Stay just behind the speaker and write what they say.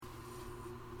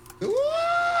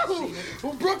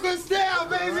Brooklyn's down,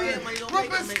 baby.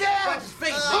 Brooklyn's down.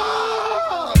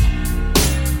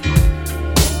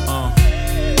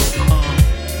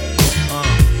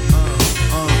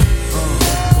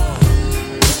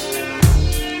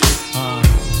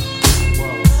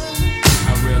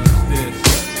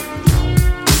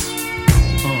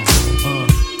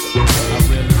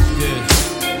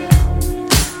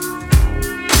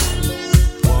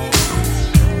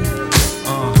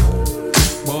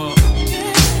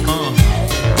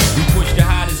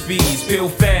 Real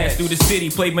fast through the city,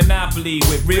 play Monopoly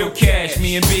with real cash.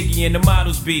 Me and Biggie and the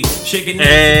models be shaking.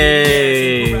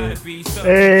 Hey,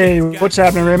 what's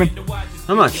happening, Raymond?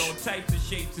 How much?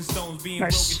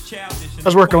 Nice.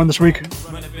 How's work going this week?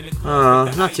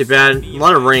 Not too bad. A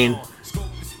lot of rain.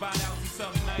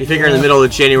 You figure in the middle of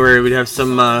January we'd have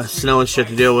some snow and shit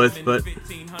to deal with, but...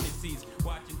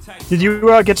 Did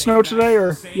you get snow today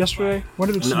or yesterday?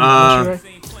 When did it snow?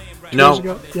 Yesterday? No.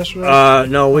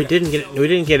 No, we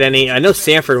didn't get any. I know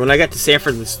Sanford. When I got to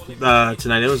Sanford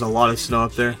tonight, there was a lot of snow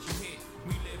up there.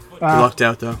 We lucked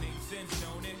out though.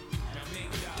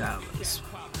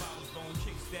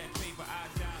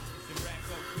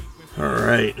 All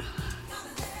right.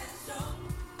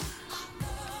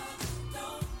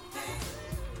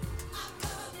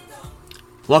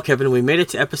 Well, Kevin, we made it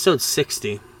to episode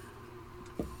 60.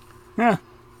 Yeah.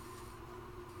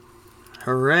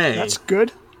 Hooray! That's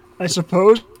good. I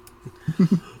suppose. A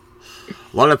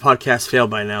lot of podcasts fail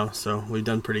by now, so we've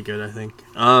done pretty good, I think.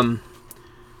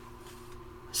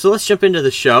 So let's jump into the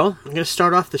show. I'm going to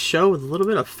start off the show with a little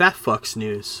bit of Fat Fucks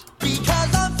news. Because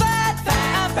I'm fat,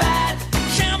 fat, fat.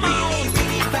 Come on.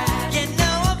 You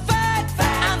know I'm fat,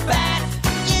 fat, I'm fat.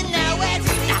 You know it.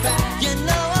 You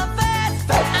know I'm fat,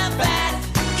 fat, I'm fat.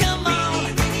 Come on.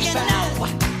 You know.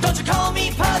 Don't you call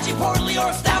me pudgy, portly,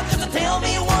 or stout, because tell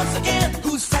me once again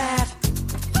who's fat.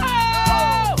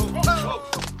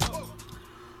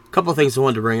 Couple things I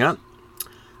wanted to bring up.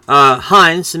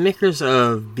 Heinz, the makers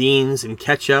of beans and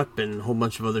ketchup and a whole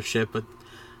bunch of other shit, but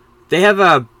they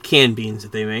have canned beans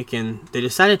that they make, and they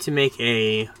decided to make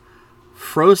a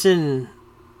frozen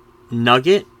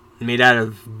nugget made out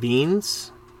of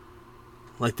beans,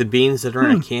 like the beans that are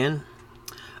in a can.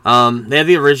 They have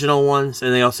the original ones,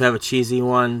 and they also have a cheesy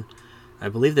one. I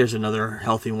believe there's another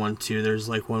healthy one too. There's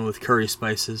like one with curry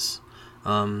spices.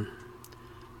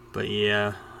 But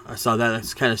yeah, I saw that.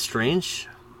 That's kind of strange.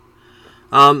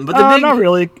 But the big, not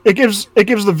really. It gives the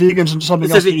vegans something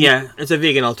else to eat. Yeah, it's a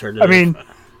vegan alternative. I mean,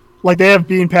 like they have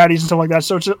bean patties and stuff like that,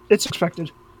 so it's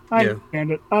expected. I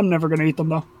understand it. I'm never gonna eat them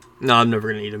though. No, I'm never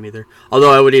gonna eat them either.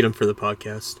 Although I would eat them for the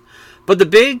podcast. But the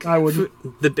big, the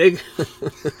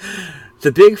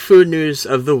big food news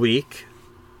of the week,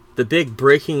 the big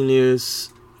breaking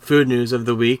news, food news of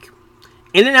the week,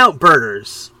 In-N-Out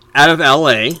Burgers out of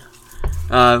L.A.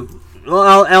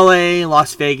 Well, L.A.,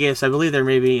 Las Vegas, I believe they're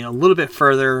maybe a little bit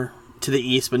further to the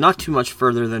east, but not too much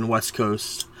further than West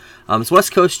Coast. It's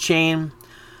West Coast chain.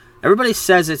 Everybody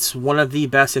says it's one of the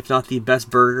best, if not the best,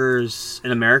 burgers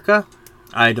in America.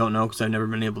 I don't know because I've never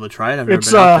been able to try it. I've never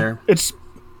been out there. It's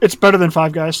better than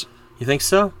Five Guys. You think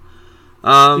so?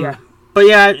 Yeah. But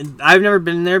yeah, I've never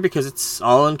been there because it's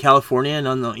all in California and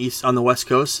on the West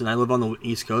Coast, and I live on the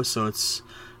East Coast, so it's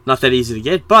not that easy to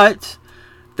get. But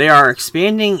they are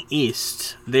expanding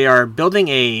east. They are building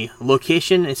a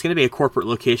location. It's going to be a corporate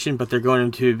location, but they're going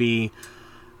to be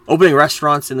opening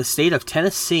restaurants in the state of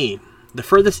Tennessee, the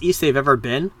furthest east they've ever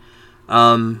been.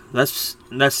 That's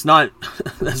not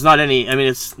any. I mean,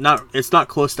 it's not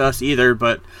close to us either,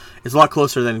 but it's a lot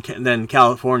closer than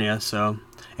California. So,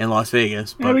 and Las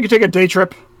Vegas. But yeah, we could take a day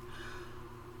trip.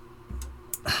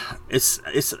 It's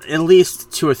at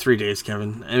least 2 or 3 days,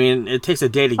 Kevin. I mean, it takes a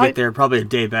day to get there, probably a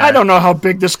day back. I don't know how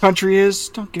big this country is.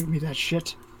 Don't give me that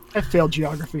shit. I failed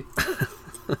geography.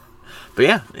 But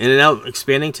yeah, In-N-Out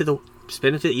expanding to the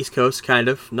East Coast, kind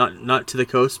of. Not to the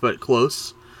coast, but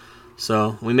close.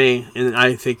 So we may, and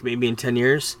I think maybe in 10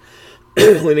 years,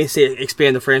 we may see it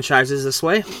expand the franchises this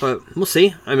way, but we'll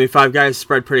see. I mean, Five Guys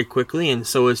spread pretty quickly, and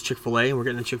so is Chick-fil-A. We're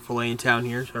getting a Chick-fil-A in town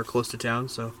here, or close to town,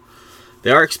 so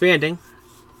they are expanding.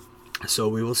 So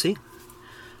we will see.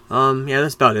 Yeah,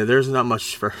 that's about it. There's not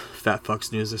much for Fat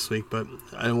Fucks news this week, but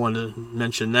I wanted to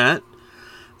mention that.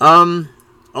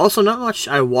 Also, not much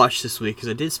I watched this week, because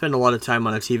I did spend a lot of time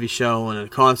on a TV show and a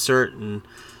concert, and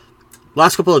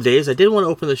last couple of days, I did want to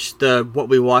open the What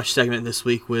We Watched segment this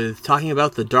week with talking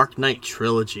about the Dark Knight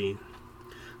trilogy.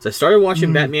 So I started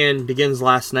watching Batman Begins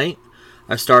last night.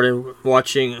 I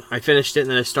finished it, and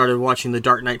then I started watching The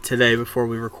Dark Knight today before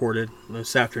we recorded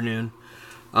this afternoon.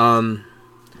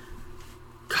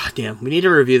 goddamn, we need to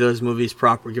review those movies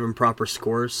proper, give them proper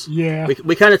scores. Yeah.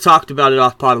 We kind of talked about it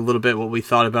off pod a little bit, what we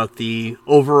thought about the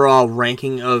overall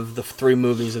ranking of the 3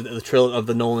 movies of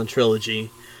the Nolan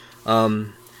trilogy.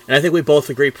 And I think we both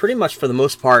agree pretty much for the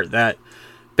most part that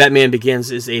Batman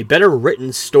Begins is a better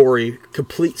written story,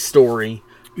 complete story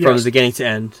from the beginning to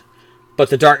end. But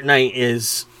The Dark Knight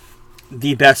is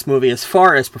the best movie as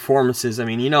far as performances. I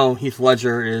mean, Heath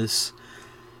Ledger is...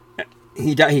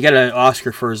 He got an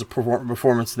Oscar for his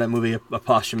performance in that movie, a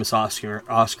posthumous Oscar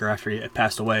after he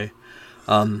passed away.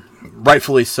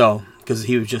 Rightfully so, because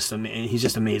he's just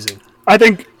amazing. I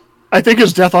think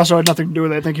his death also had nothing to do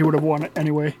with it. I think he would have won it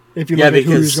anyway if you look at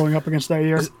who he was going up against that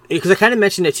year. Because I kind of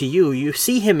mentioned it to you. You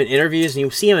see him in interviews and you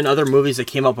see him in other movies that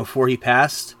came out before he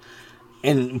passed,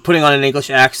 and putting on an English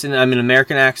accent. I mean,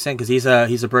 American accent, because he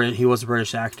was a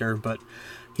British actor, but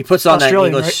he puts on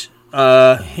Australian, that English.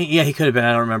 Right? He could have been.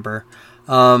 I don't remember.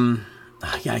 I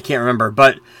can't remember.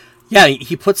 But yeah,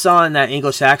 he puts on that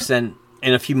English accent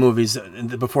in a few movies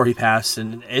before he passed,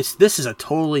 and this is a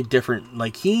totally different.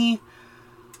 Like, he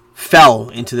fell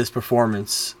into this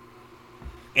performance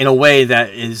in a way that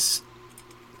is.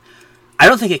 I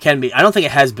don't think it can be. I don't think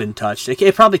it has been touched.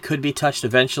 It probably could be touched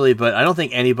eventually, but I don't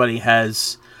think anybody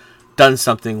has done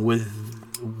something with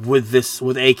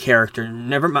a character.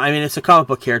 Never mind. I mean, it's a comic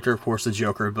book character, of course, the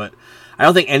Joker, but I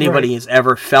don't think anybody has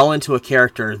ever fell into a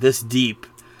character this deep.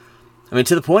 I mean,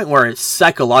 to the point where it's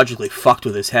psychologically fucked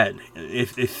with his head.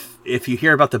 If you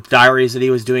hear about the diaries that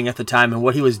he was doing at the time and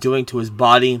what he was doing to his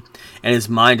body and his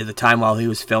mind at the time while he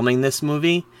was filming this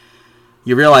movie,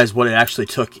 you realize what it actually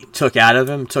took out of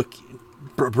him,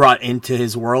 brought into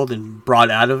his world and brought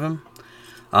out of him.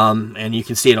 And you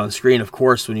can see it on screen, of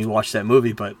course, when you watch that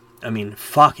movie. But I mean,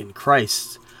 fucking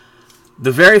Christ!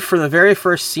 For the very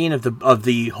first scene of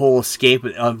the whole escape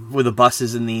with the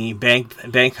buses in the bank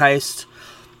heist,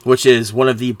 which is one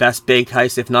of the best bank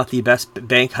heists, if not the best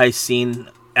bank heist scene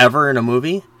ever in a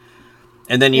movie,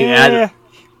 and then you add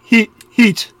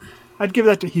Heat. I'd give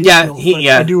that to Heat. Yeah, still, Heat.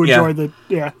 I do enjoy the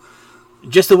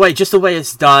Just the way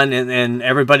it's done, and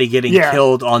everybody getting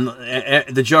killed on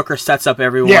the Joker sets up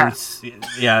everyone.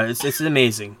 Yeah, it's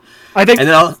amazing.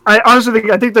 I honestly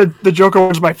think the Joker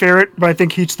one's my favorite, but I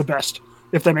think Heat's the best,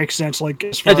 if that makes sense. Like,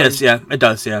 as far it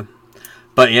does.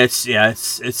 But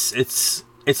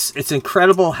it's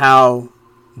incredible how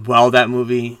well that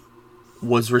movie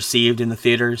was received in the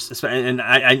theaters, and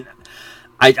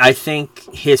I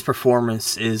think his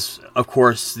performance is, of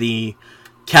course, the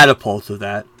catapult of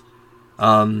that.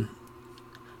 Because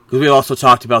we also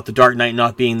talked about The Dark Knight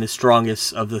not being the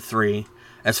strongest of the 3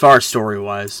 as far as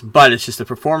story-wise, but it's just the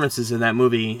performances in that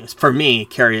movie, for me,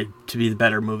 carry it to be the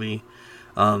better movie.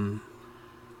 The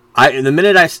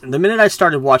minute I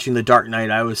started watching The Dark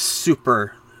Knight, I was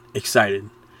super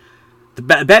excited. The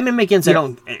Batman Begins, it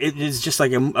is just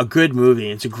like a good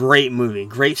movie. It's a great movie,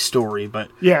 great story,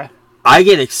 but I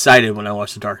get excited when I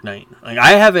watch The Dark Knight. Like,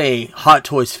 I have a Hot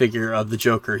Toys figure of the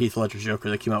Joker, Heath Ledger's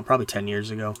Joker, that came out probably 10 years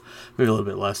ago, maybe a little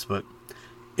bit less, but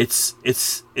it's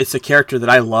a character that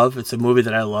I love. It's a movie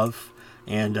that I love,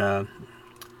 and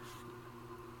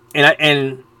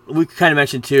we kind of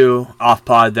mentioned too off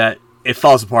pod that it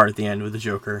falls apart at the end with the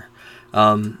Joker.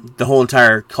 The whole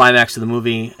entire climax of the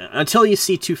movie, until you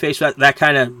see Two-Face, that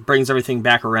kind of brings everything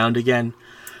back around again.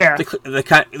 Yeah.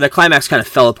 The climax kind of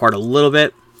fell apart a little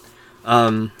bit.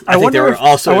 I think they were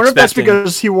also. I wonder if that's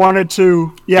because he wanted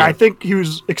to. Yeah, I think he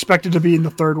was expected to be in the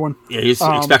third one. Yeah, he's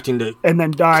expecting to, and then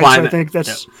die. So I think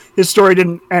that's his story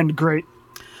didn't end great.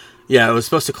 Yeah, it was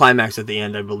supposed to climax at the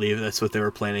end, I believe. That's what they were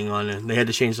planning on, and they had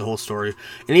to change the whole story.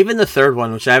 And even the third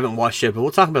one, which I haven't watched yet, but we'll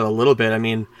talk about it a little bit. I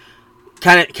mean,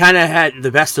 kind of had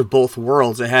the best of both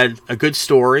worlds. It had a good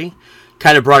story,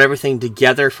 kind of brought everything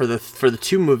together for the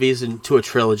 2 movies into a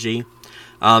trilogy.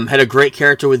 Had a great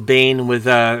character with Bane, with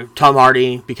Tom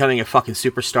Hardy becoming a fucking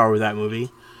superstar with that movie.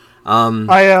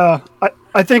 I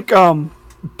think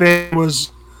Bane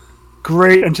was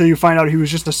great until you find out he was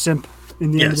just a simp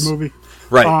in the end of the movie.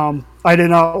 Right. I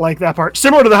did not like that part.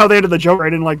 Similar to how they ended the Joker, I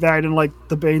didn't like that. I didn't like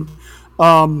the Bane.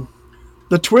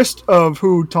 The twist of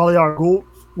who Talia al Ghul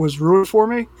was ruined for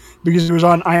me because it was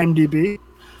on IMDb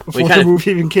before the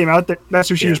movie even came out. That's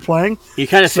who she was playing. You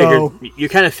kind of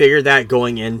figured that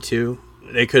going into.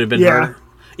 It could have been her.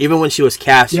 Even when she was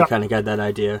cast, you kind of got that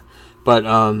idea. But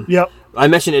I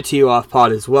mentioned it to you off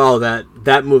pod as well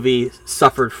that movie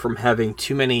suffered from having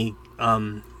too many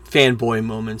fanboy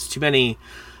moments, too many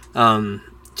fanboy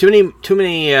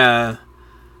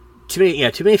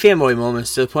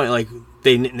moments to the point like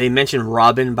they mentioned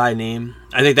Robin by name.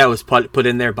 I think that was put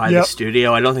in there by the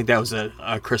studio. I don't think that was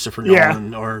a Christopher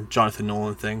Nolan or Jonathan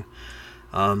Nolan thing.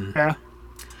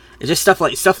 It's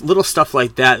just little stuff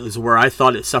like that is where I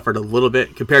thought it suffered a little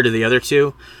bit compared to the other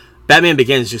two. Batman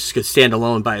Begins just could stand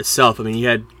alone by itself. I mean,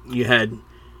 you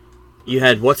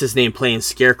had what's his name playing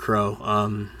Scarecrow,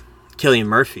 Cillian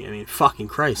Murphy. I mean, fucking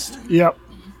Christ. Yep.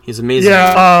 He's amazing.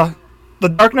 Yeah. The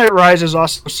Dark Knight Rises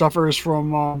also suffers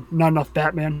from not enough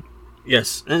Batman.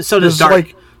 Yes, and so does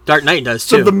There's Dark Knight does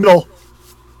So too. the middle.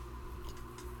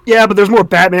 Yeah, but there's more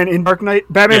Batman in Dark Knight.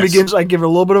 Batman Yes. Begins, I give it a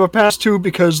little bit of a pass to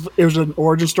because it was an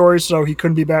origin story, so he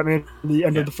couldn't be Batman at the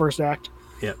end of the first act.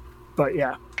 Yep. But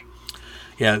yeah.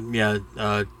 Yeah.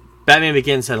 Batman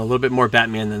Begins had a little bit more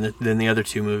Batman than the other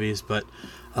two movies, but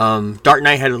Dark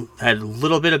Knight had a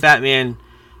little bit of Batman,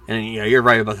 and yeah, you're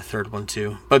right about the third one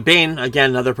too. But Bane,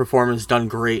 again, another performance done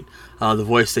great. The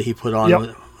voice that he put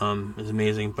on is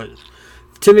amazing. But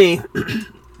to me,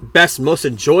 most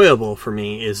enjoyable for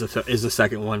me is the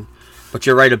second one. But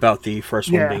you're right about the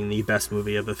first one being the best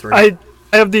movie of the three. I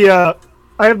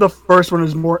have the first one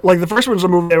is more like the first one's a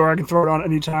movie where I can throw it on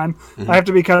anytime. I have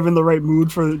to be kind of in the right mood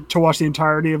to watch the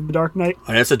entirety of The Dark Knight.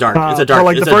 Oh, it's a dark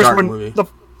movie.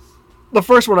 The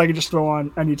first one I can just throw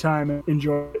on anytime and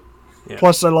enjoy it. Yeah.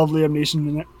 Plus, I love Liam Neeson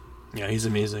in it. Yeah, he's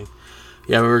amazing.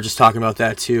 Yeah, we were just talking about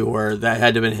that too, where that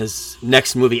had to have been his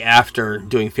next movie after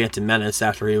doing Phantom Menace,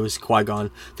 after he was Qui-Gon.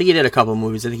 I think he did a couple of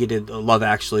movies. I think he did Love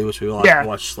Actually, which we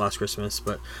watched last Christmas.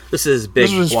 But this is big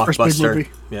blockbuster. First big movie.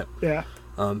 Yep. Yeah.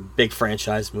 Big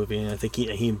franchise movie, and I think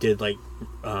he did like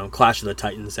Clash of the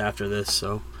Titans after this.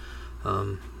 So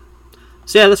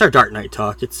yeah, that's our Dark Knight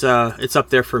talk. It's up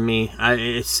there for me.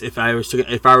 If I were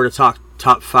to talk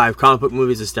top 5 comic book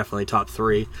movies, it's definitely top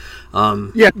 3.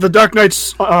 Yeah, The Dark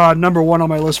Knight's number 1 on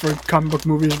my list for comic book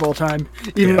movies of all time.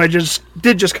 Even though I just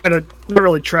kind of not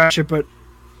really trash it, but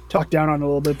talk down on it a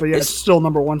little bit. But yeah, it's still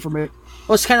number 1 for me.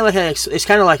 Well, it's kind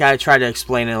of like I try to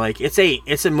explain it. Like it's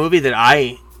a movie that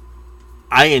I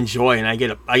enjoy and I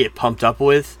get pumped up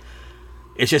with.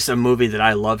 It's just a movie that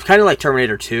I love. Kind of like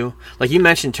Terminator 2. Like you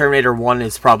mentioned, Terminator 1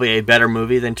 is probably a better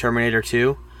movie than Terminator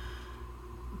 2.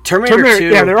 Terminator 2...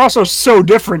 Yeah, they're also so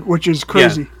different, which is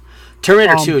crazy. Yeah.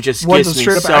 Terminator 2 just one's gets a me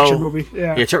straight-up so... action movie.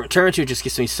 Yeah. Terminator 2 just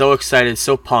gets me so excited,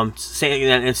 so pumped.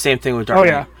 Same thing with Dark Knight.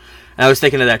 Yeah. And I was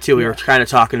thinking of that too. We were kind of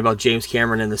talking about James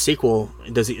Cameron and the sequel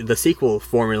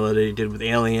formula that he did with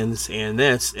Aliens and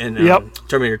this, and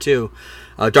Terminator 2.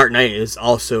 Dark Knight is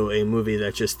also a movie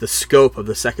that just the scope of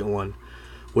the second one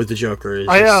with the Joker is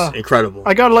just incredible.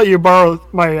 I gotta let you borrow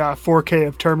my 4K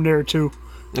of Terminator 2,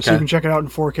 Okay. so you can check it out in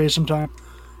 4K sometime,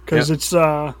 because it's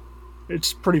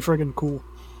pretty friggin' cool.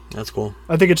 That's cool.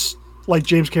 I think it's like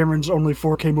James Cameron's only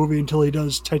 4K movie until he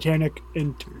does Titanic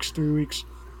in 3 weeks.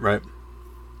 Right.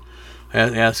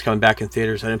 Yeah, it's coming back in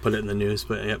theaters. I didn't put it in the news,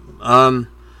 but yep.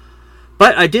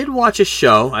 But I did watch a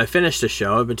show. I finished a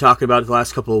show. I've been talking about it the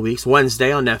last couple of weeks.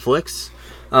 Wednesday on Netflix.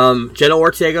 Jenna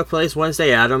Ortega plays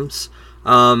Wednesday Addams.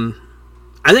 I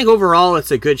think overall it's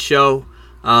a good show.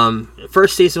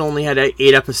 First season only had 8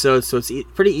 episodes, so it's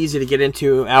pretty easy to get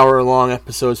into. Hour-long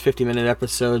episodes, 50-minute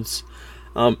episodes.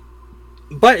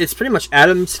 But it's pretty much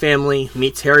Addams Family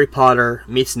meets Harry Potter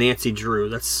meets Nancy Drew.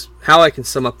 That's how I can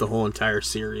sum up the whole entire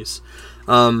series.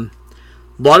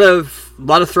 Lot of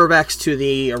throwbacks to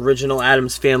the original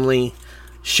Addams Family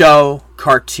show,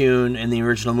 cartoon, and the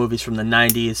original movies from the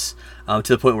 90s, to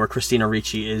the point where Christina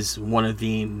Ricci is one of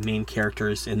the main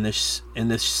characters in this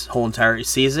whole entire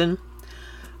season.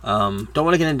 Don't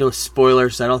want to get into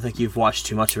spoilers. I don't think you've watched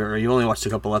too much of it, or you only watched a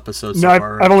couple episodes so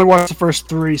far. Right? I've only watched the first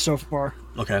 3 so far.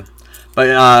 Okay.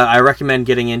 But I recommend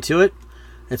getting into it.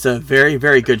 It's a very,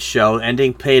 very good show.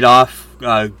 Ending paid off.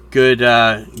 Good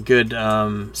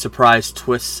surprise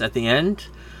twists at the end.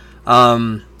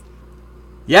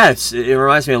 Yeah, it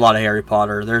reminds me a lot of Harry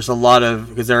Potter. There's a lot of...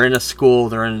 Because they're in a school.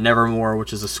 They're in Nevermore,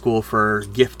 which is a school for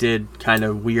gifted, kind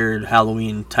of weird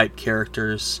Halloween-type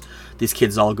characters. These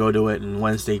kids all go to it, and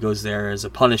Wednesday goes there as a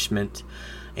punishment.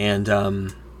 And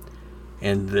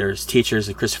there's teachers,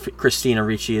 and Christina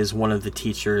Ricci is one of the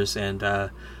teachers, and the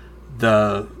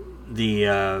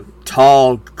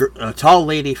tall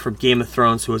lady from Game of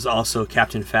Thrones, who is also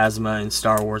Captain Phasma in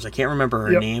Star Wars. I can't remember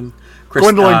her name.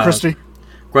 Gwendolyn Christie.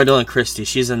 Gwendolyn Christie.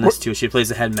 She's in this too. She plays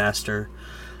the headmaster.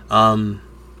 But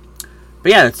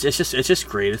yeah, it's just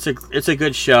great. It's a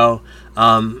good show.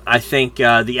 I think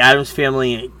the Addams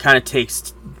Family kind of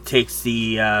takes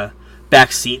the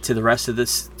back seat to the rest of the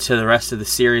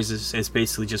series. Is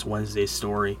basically just Wednesday's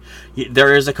story.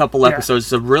 There is a couple episodes.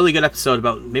 It's a really good episode,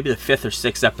 about maybe the 5th or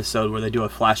 6th episode, where they do a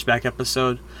flashback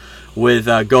episode with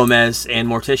Gomez and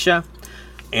Morticia,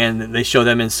 and they show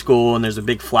them in school, and there's a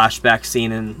big flashback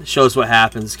scene and shows what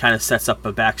happens. Kind of sets up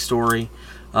a backstory,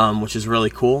 which is really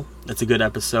cool. It's a good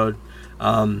episode.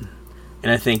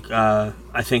 and I think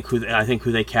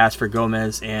who they cast for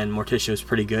Gomez and Morticia was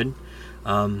pretty good.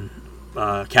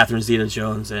 Catherine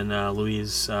Zeta-Jones and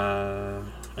Louise, I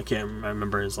can't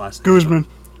remember his last name.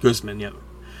 Guzman, yep.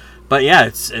 But yeah,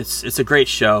 it's a great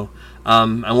show.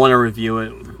 I want to review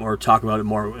it or talk about it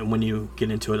more when you get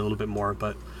into it a little bit more.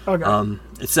 But okay.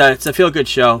 It's a feel good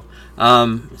show.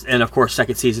 And of course,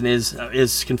 second season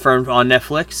is confirmed on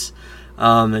Netflix.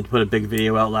 They put a big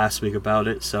video out last week about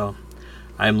it, so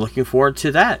I'm looking forward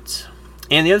to that.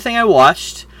 And the other thing I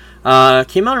watched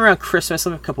came out around Christmas,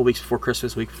 a couple weeks before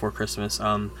Christmas, week before Christmas.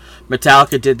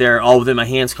 Metallica did their All Within My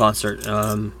Hands concert.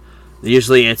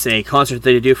 Usually it's a concert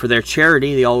they do for their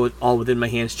charity, the All Within My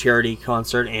Hands charity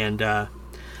concert, and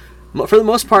for the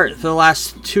most part, for the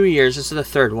last 2 years, this is the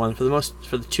third one. For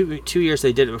the two years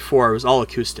they did it before, it was all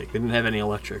acoustic. They didn't have any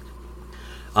electric.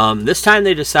 This time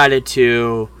they decided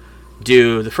to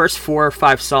do the first 4 or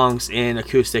 5 songs in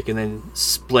acoustic and then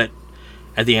split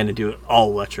at the end and do it all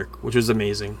electric, which was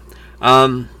amazing.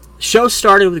 Show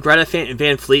started with Greta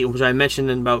Van Fleet, which I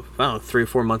mentioned in about 3 or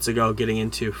 4 months ago, getting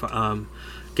into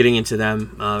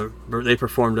them. They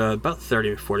performed about 30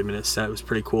 or 40 minute set. It was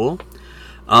pretty cool.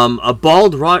 A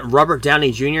bald Robert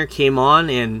Downey Jr. came on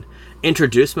and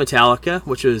introduced Metallica,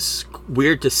 which was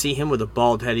weird to see him with a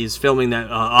bald head. He's filming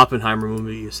that Oppenheimer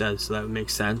movie, you said, so that would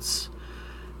make sense.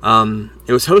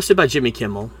 It was hosted by Jimmy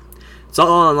Kimmel. It's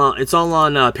all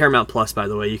on Paramount Plus, by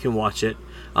the way. You can watch it.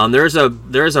 There is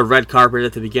a red carpet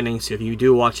at the beginning, so if you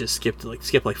do watch it, skip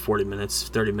like 40 minutes,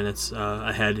 30 minutes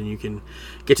ahead, and you can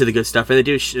get to the good stuff. And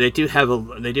they do have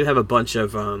a bunch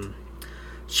of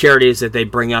charities that they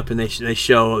bring up, and they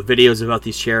show videos about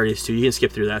these charities too. You can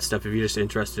skip through that stuff if you're just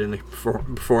interested in the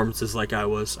performances, like I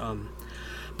was.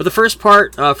 But the first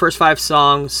 5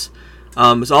 songs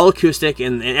was all acoustic,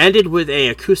 and it ended with a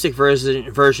acoustic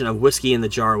version of Whiskey in the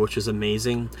Jar, which was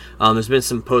amazing. There's been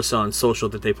some posts on social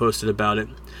that they posted about it.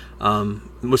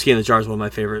 Whiskey in the Jar is one of my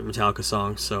favorite Metallica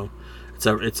songs, so it's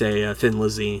a Thin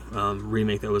Lizzy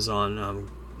remake that was on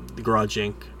the Garage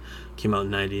Inc. Came out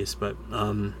in the 90s,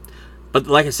 but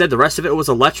like I said, the rest of it was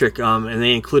electric, and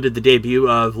they included the debut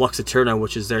of Lux Eterna,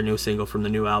 which is their new single from the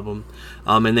new album.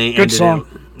 And they Good song.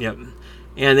 Yep.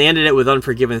 And they ended it with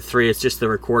Unforgiven 3. It's just the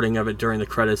recording of it during the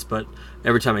credits, but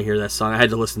every time I hear that song, I had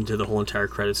to listen to the whole entire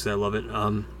credits because I love it.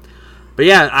 But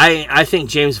yeah, I think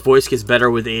James' voice gets better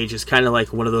with age. It's kind of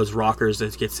like one of those rockers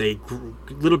that gets a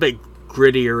little bit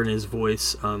grittier in his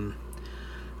voice.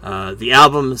 The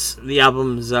albums,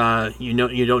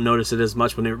 you don't notice it as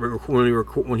much when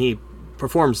he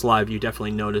performs live. You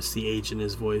definitely notice the age in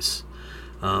his voice.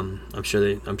 I'm sure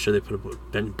they put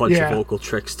a bunch of vocal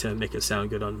tricks to make it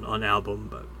sound good on album,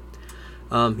 but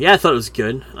yeah, I thought it was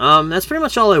good. That's pretty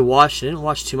much all I watched. I didn't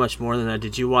watch too much more than that.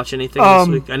 Did you watch anything this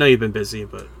week? I know you've been busy,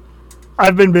 but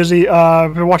I've been busy.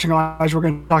 I've been watching Entourage. We're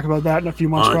going to talk about that in a few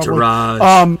months. Entourage.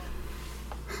 Probably.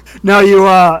 Now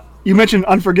you mentioned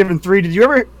Unforgiven 3. Did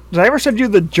I ever send you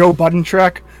the Joe Budden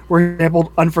track where he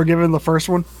sampled Unforgiven, the first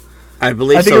one? I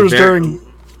believe I think so. it was during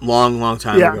long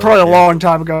time ago. Yeah, probably a long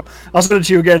time ago. I'll send it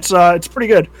to you again. It's pretty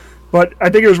good. But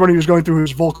I think it was when he was going through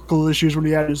his vocal issues when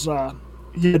he had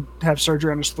he had to have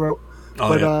surgery on his throat.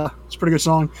 It's a pretty good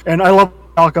song. And I love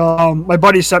Metallica. My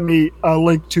buddy sent me a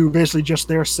link to basically just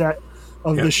their set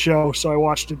of this show, so I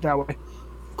watched it that way.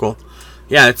 Cool.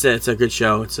 Yeah, it's a good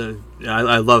show.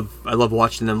 I love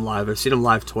watching them live. I've seen them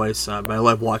live twice, but I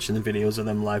love watching the videos of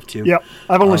them live too. Yep,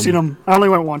 I've only seen them. I only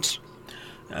went once.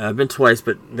 I've been twice,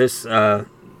 but this I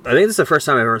think this is the first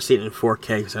time I've ever seen it in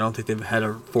 4K because I don't think they've had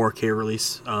a 4K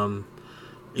release. I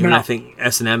think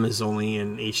S&M is only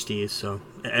in HD, so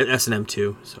S&M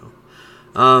 2. So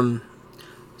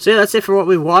yeah, that's it for what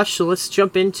we watched. So let's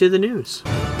jump into the news.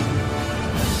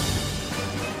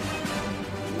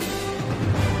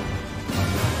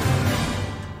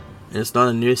 And it's not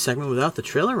a news segment without the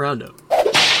trailer roundup.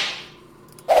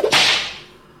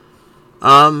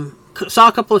 Saw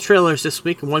a couple of trailers this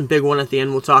week. One big one at the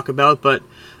end we'll talk about, but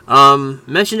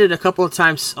mentioned it a couple of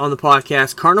times on the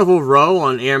podcast. Carnival Row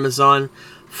on Amazon.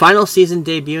 Final season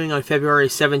debuting on February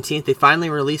 17th. They finally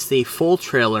released the full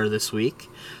trailer this week.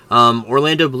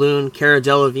 Orlando Bloom, Cara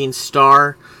Delevingne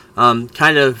star.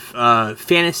 Kind of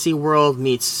fantasy world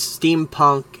meets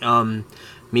steampunk.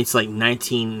 Meets like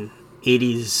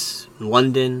 1980s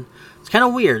London. It's kind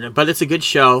of weird, but it's a good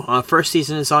show. First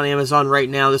season is on Amazon right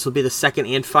now. This will be the second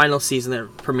and final season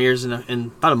that premieres in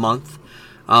about a month.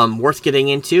 Worth getting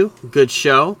into. Good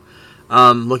show.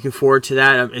 Looking forward to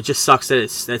that. It just sucks that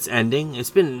it's ending. It's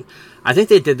been, I think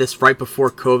they did this right before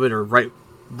COVID or right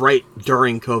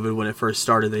during COVID when it first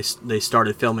started. They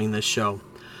started filming this show.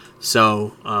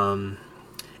 So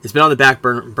it's been on the back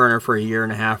burner for a year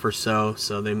and a half or so.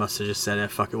 So they must have just said,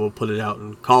 "Fuck it, we'll put it out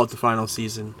and call it the final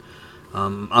season."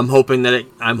 I'm hoping that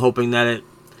it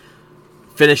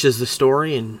finishes the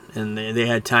story and they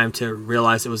had time to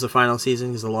realize it was the final season,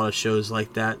 because a lot of shows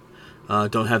like that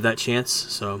don't have that chance.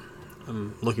 So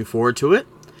I'm looking forward to it.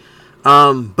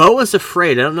 Beau is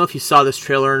Afraid. I don't know if you saw this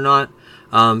trailer or not.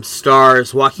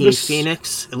 Stars Joaquin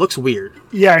Phoenix. It looks weird.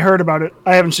 Yeah, I heard about it.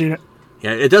 I haven't seen it.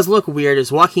 Yeah, it does look weird.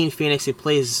 It's Joaquin Phoenix. He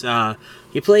plays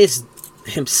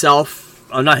himself.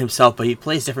 Not himself, but he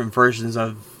plays different versions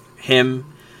of him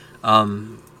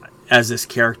as this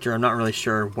character. I'm not really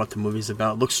sure what the movie's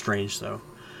about. It looks strange, though.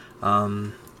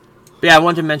 But yeah, I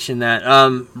wanted to mention that.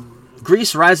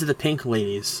 Grease: Rise of the Pink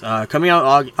Ladies. Coming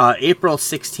out April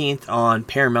 16th on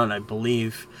Paramount, I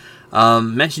believe.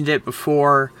 Mentioned it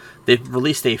before. They've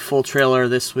released a full trailer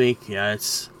this week. Yeah,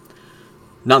 it's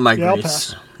not my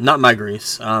Grease. Not my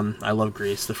Grease. I love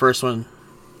Grease. The first one,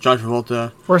 John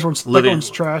Travolta. Second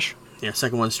one's trash. Yeah,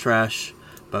 second one's trash.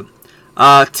 But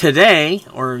today,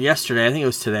 or yesterday, I think it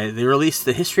was today, they released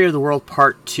The History of the World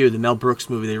Part 2, the Mel Brooks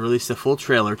movie. They released a full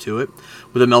trailer to it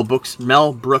with a Mel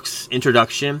Brooks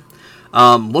introduction.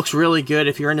 Looks really good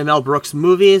if you're into Mel Brooks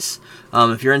movies.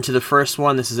 If you're into the first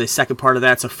one, this is a second part of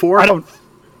that. It's a 4.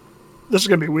 This is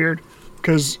going to be weird,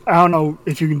 because I don't know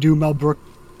if you can do Mel Brooks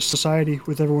Society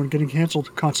with everyone getting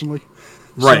canceled constantly.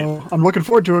 Right. So I'm looking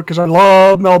forward to it, because I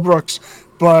love Mel Brooks,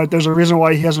 but there's a reason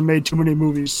why he hasn't made too many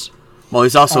movies. Well,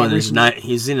 he's also in his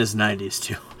 90s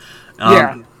too.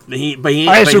 Yeah. He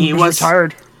was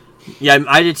retired. Yeah,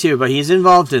 I did too. But he's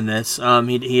involved in this.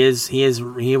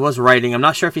 He was writing. I'm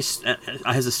not sure if he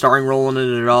has a starring role in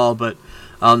it at all, but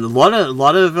a lot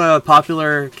of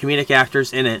popular comedic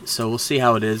actors in it. So we'll see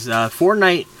how it is.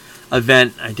 4-night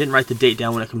event. I didn't write the date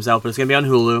down when it comes out, but it's gonna be on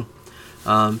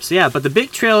Hulu. So yeah. But the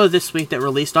big trailer this week that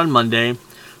released on Monday,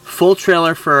 full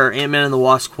trailer for Ant-Man and the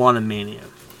Wasp: Quantumania.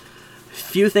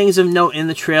 Few things of note in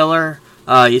the trailer.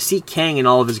 You see Kang in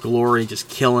all of his glory, just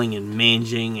killing and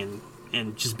manging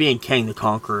and just being Kang the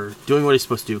Conqueror, doing what he's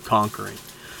supposed to do, conquering.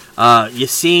 You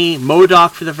see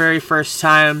MODOK for the very first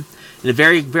time. In a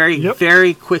very,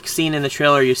 very quick scene in the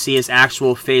trailer, you see his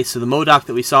actual face. So the MODOK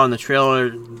that we saw in the trailer,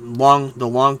 the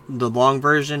long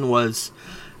version, was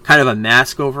kind of a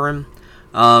mask over him.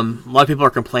 A lot of people are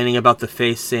complaining about the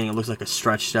face, saying it looks like a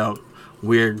stretched out,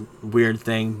 weird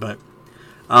thing. But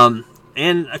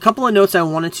and a couple of notes I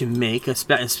wanted to make,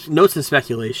 notes and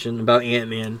speculation about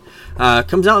Ant-Man.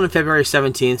 Comes out on February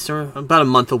 17th, so about a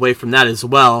month away from that as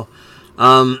well.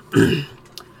 I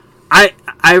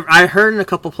heard in a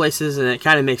couple places, and it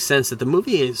kind of makes sense, that the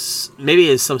movie is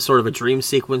some sort of a dream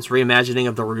sequence reimagining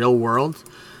of the real world.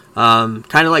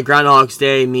 Kind of like Groundhog's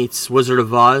Day meets Wizard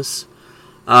of Oz.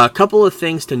 A couple of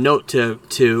things to note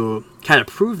to kind of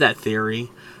prove that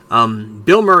theory.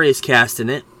 Bill Murray is cast in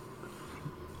it.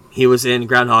 He was in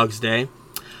Groundhog's Day.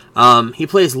 He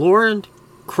plays Lord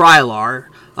Krylar.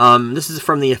 This is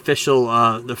from the official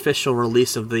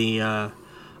release of the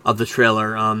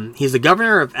trailer. He's the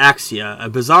governor of Axia, a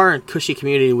bizarre and cushy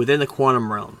community within the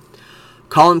quantum realm.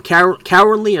 Call him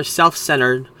cowardly or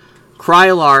self-centered,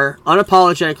 Krylar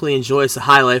unapologetically enjoys the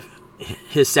high life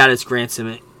his status grants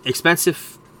him.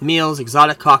 Expensive meals,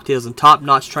 exotic cocktails, and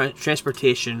top-notch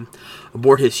transportation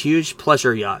aboard his huge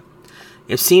pleasure yacht.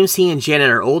 It seems he and Janet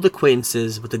are old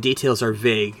acquaintances, but the details are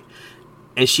vague,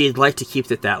 and she'd like to keep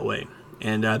it that way.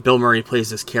 And Bill Murray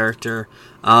plays this character.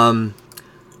 I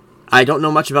don't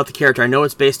know much about the character. I know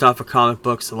it's based off of comic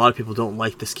books. A lot of people don't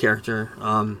like this character.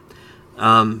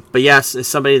 But yes, it's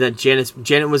somebody that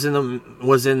Janet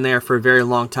was in there for a very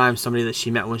long time. Somebody that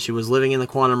she met when she was living in the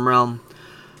quantum realm.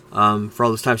 For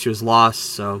all this time she was lost.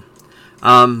 So,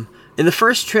 in the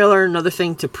first trailer, another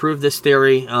thing to prove this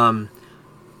theory,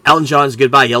 Elton John's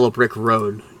 "Goodbye Yellow Brick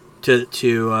Road" to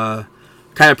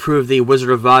kind of prove the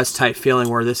Wizard of Oz type feeling,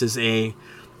 where this is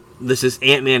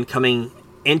Ant-Man coming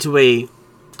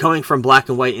from black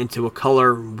and white into a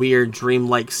color, weird,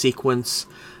 dreamlike sequence.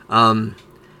 And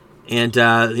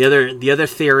the other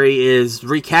theory is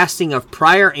recasting of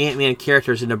prior Ant-Man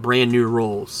characters into brand new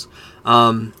roles.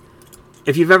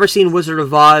 If you've ever seen Wizard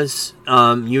of Oz,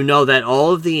 you know that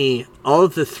all of the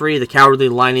three, the Cowardly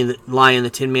Lion, the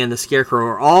Tin Man, the Scarecrow,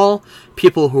 are all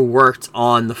people who worked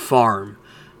on the farm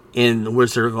in the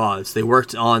Wizard of Oz. They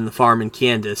worked on the farm in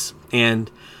Kansas, and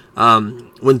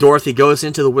when Dorothy goes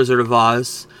into the Wizard of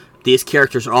Oz, these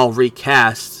characters are all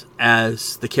recast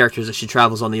as the characters that she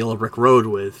travels on the Yellow Brick Road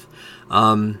with.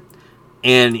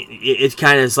 And it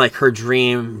kind of is like her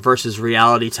dream versus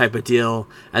reality type of deal.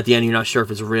 At the end, you're not sure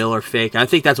if it's real or fake. I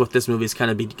think that's what this movie is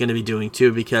kind of going to be doing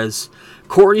too, because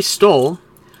Corey Stoll,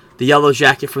 the Yellow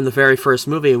Jacket from the very first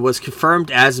movie, was confirmed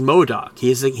as MODOK.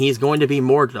 He's going to be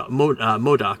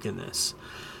MODOK in this.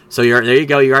 So there you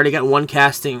go. You already got one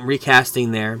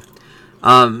recasting there.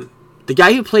 The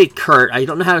guy who played Kurt, I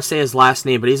don't know how to say his last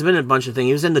name, but he's been in a bunch of things.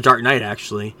 He was in The Dark Knight,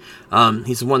 actually.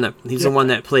 He's the one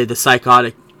that played the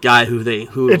psychotic guy who.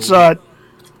 It's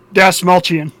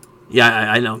Dastmalchian. Yeah,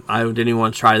 I know. I didn't even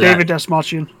want to try that. David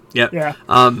Dastmalchian. Yep. Yeah.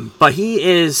 But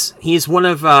he's one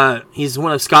of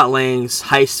Scott Lang's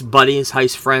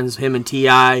heist friends, him and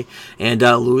T.I. and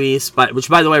Louise. Which,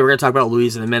 by the way, we're going to talk about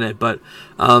Louise in a minute. But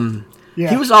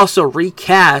he was also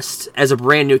recast as a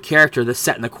brand new character that's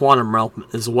set in the quantum realm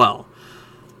as well.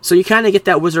 So you kind of get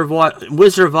that Wizard of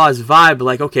Oz vibe,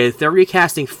 like, okay, if they're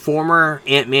recasting former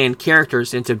Ant-Man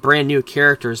characters into brand new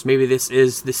characters, maybe this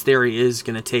theory is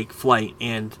going to take flight,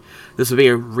 and this will be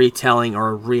a retelling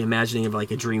or a reimagining of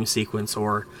like a dream sequence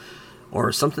or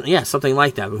something, something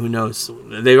like that. But who knows?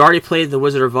 They've already played the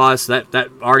Wizard of Oz, so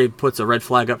that already puts a red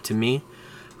flag up to me.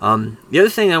 The other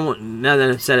thing now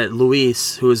that I've said it,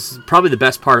 Luis, who is probably the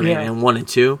best part of Ant-Man 1 and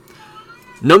 2,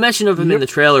 no mention of him in the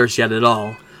trailers yet at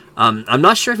all. I'm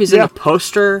not sure if he's in the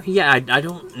poster. Yeah, I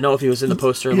don't know if he was in the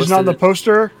poster. He's not in the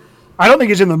poster. I don't think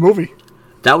he's in the movie.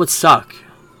 That would suck.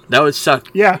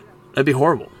 Yeah. That'd be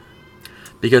horrible.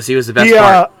 Because he was the best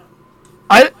part.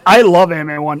 I love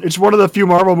Ant-Man 1. It's one of the few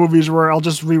Marvel movies where I'll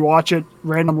just rewatch it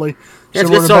randomly. Yeah,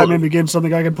 Similar to Batman Begins,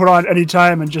 something I can put on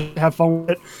anytime and just have fun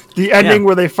with it. The ending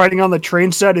where they're fighting on the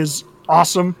train set is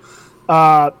awesome.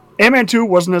 Ant-Man 2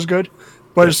 wasn't as good,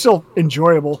 but it's still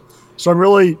enjoyable. So I'm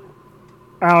really...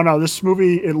 I don't know. This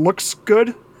movie, it looks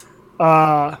good.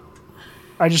 I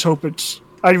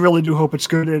really do hope it's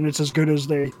good, and it's as good as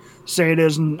they say it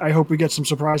is, and I hope we get some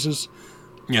surprises.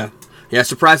 Yeah,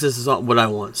 surprises is what I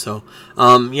want. So,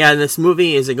 in this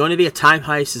movie, is it going to be a time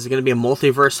heist? Is it going to be a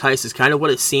multiverse heist? Is kind of what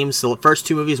it seems. So the first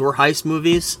two movies were heist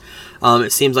movies.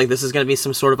 It seems like this is going to be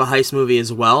some sort of a heist movie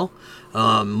as well.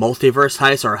 Multiverse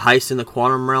heist or a heist in the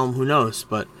quantum realm, who knows?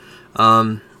 But,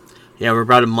 we're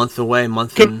about a month away, and a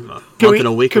week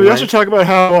away. Can we also talk about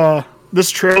how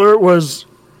this trailer was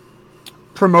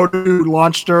promoted to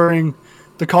launch during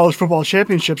the college football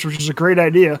championships, which is a great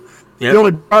idea. Yep. The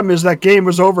only problem is that game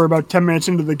was over about 10 minutes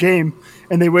into the game,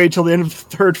 and they waited till the end of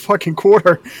the third fucking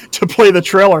quarter to play the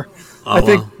trailer. I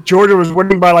think Georgia was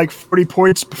winning by like 40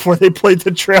 points before they played the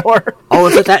trailer. Oh,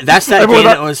 is it that? That's that game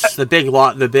that was the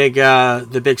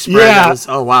big spread. Yeah.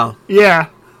 Oh wow. Yeah.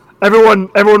 Everyone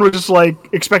was just like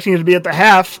expecting it to be at the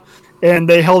half, and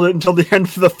they held it until the end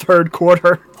of the third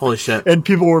quarter. Holy shit! And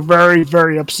people were very,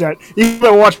 very upset. Even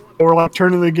though watching, they were like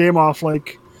turning the game off.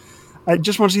 Like, I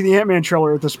just want to see the Ant-Man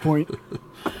trailer at this point.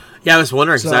 Yeah, I was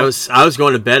wondering because I was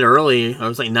going to bed early. I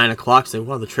was like 9 o'clock. So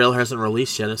the trailer hasn't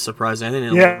released yet. It's surprising. I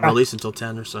think it'll release until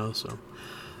 10 or so. So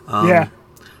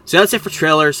So that's it for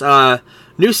trailers.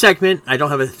 New segment. I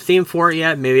don't have a theme for it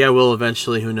yet. Maybe I will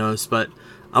eventually. Who knows? But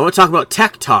I want to talk about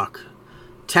Tech Talk.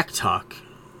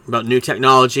 About new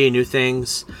technology, new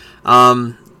things.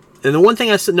 And the one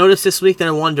thing I noticed this week that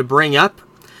I wanted to bring up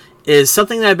is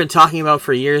something that I've been talking about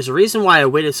for years. The reason why I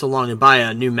waited so long to buy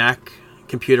a new Mac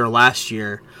computer last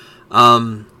year.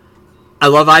 I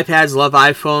love iPads, love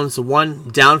iPhones. The one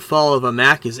downfall of a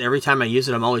Mac is every time I use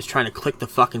it, I'm always trying to click the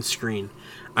fucking screen.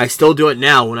 I still do it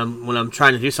now when I'm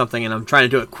trying to do something and I'm trying to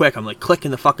do it quick. I'm like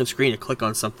clicking the fucking screen to click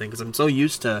on something because I'm so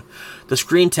used to the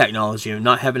screen technology of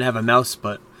not having to have a mouse,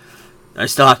 but I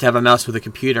still have to have a mouse with a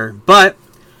computer. But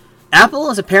Apple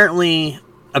is apparently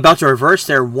about to reverse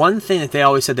their one thing that they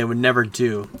always said they would never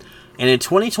do. And in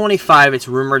 2025, it's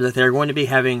rumored that they're going to be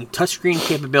having touchscreen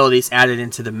capabilities added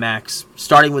into the Macs,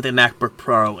 starting with the MacBook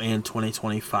Pro in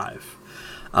 2025.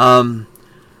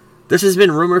 This has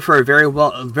been rumored for a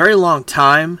very long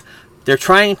time. They're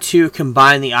trying to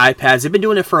combine the iPads. They've been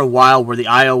doing it for a while, where the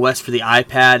iOS for the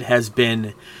iPad has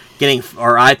been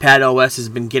iPad OS has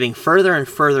been getting further and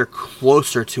further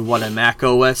closer to what a Mac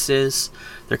OS is.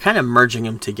 They're kind of merging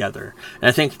them together. And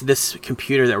I think this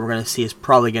computer that we're going to see is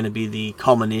probably going to be the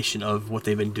culmination of what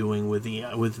they've been doing with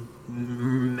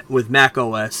with Mac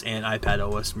OS and iPad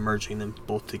OS, merging them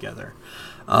both together.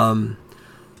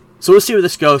 So we'll see where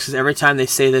this goes, because every time they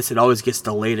say this, it always gets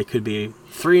delayed. It could be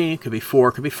 3, it could be 4,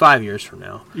 it could be 5 years from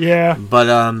now. Yeah. But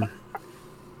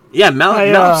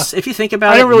mouse. If you think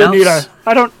about it,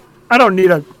 I don't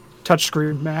need a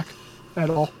touchscreen Mac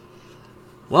at all.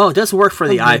 Well, it does work for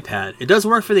the iPad. It does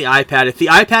work for the iPad. If the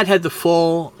iPad had the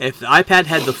full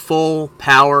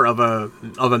power of a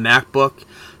MacBook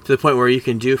to the point where you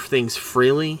can do things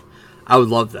freely, I would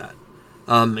love that.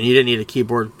 And you didn't need a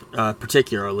keyboard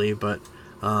particularly, but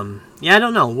I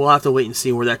don't know. We'll have to wait and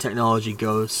see where that technology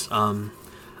goes.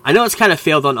 I know it's kind of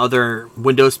failed on other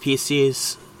Windows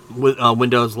PCs.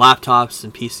 Windows laptops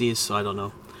and PCs. So I don't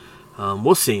know.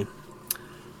 We'll see.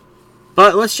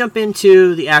 But let's jump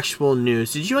into the actual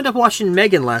news. Did you end up watching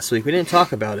Megan last week? We didn't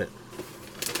talk about it.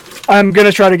 I'm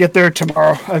gonna try to get there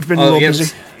tomorrow. I've been a little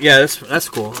busy. Yeah, that's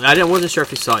cool. Wasn't sure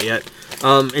if you saw it yet.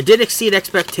 It did exceed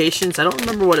expectations. I don't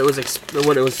remember what it was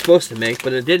supposed to make,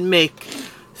 but it did make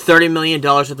 $30 million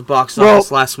at the box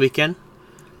office last weekend.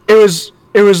 It was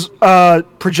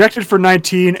projected for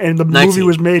 19, and the movie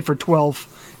was made for 12.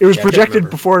 It was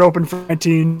projected before it opened for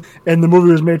 19, and the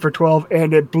movie was made for 12,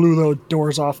 and it blew the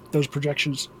doors off those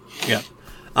projections. Yeah.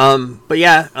 But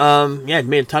it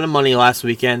made a ton of money last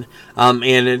weekend, and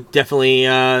it definitely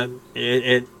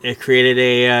it created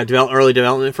a early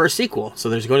development for a sequel. So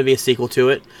there's going to be a sequel to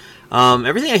it.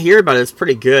 Everything I hear about it is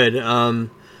pretty good.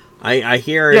 I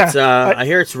hear it's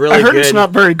really good. I heard it's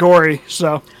not very gory,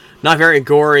 so not very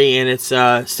gory, and it's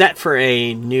set for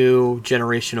a new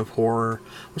generation of horror,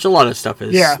 which a lot of stuff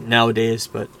is nowadays.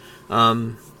 But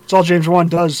it's all James Wan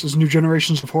does is new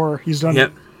generations of horror. He's done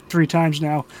it 3 times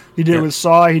now. He did it with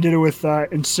Saw, he did it with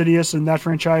Insidious and that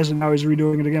franchise, and now he's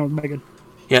redoing it again with Megan.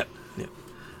 Yep.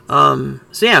 I'm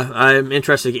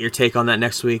interested to get your take on that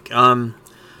next week.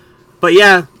 But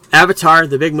yeah, Avatar,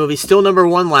 the big movie, still number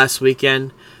 1 last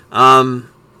weekend. It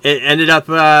ended up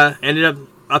to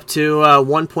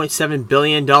 $1.7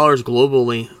 billion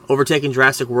globally, overtaking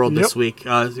Jurassic World this week.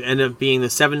 Ended up being the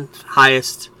 7th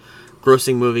highest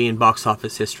grossing movie in box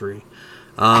office history.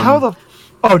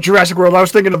 Jurassic World. I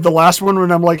was thinking of the last one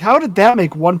when I'm like, how did that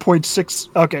make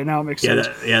 1.6? Okay, now it makes sense.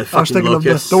 I was thinking of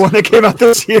the one that came out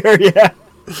this year, yeah.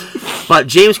 But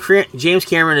James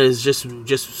Cameron is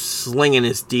just slinging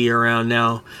his D around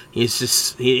now. He's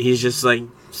just like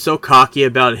so cocky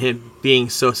about him being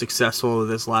so successful with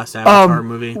this last Avatar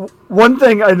movie. One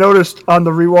thing I noticed on the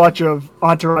rewatch of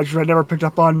Entourage that I never picked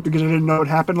up on because I didn't know what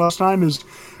happened last time is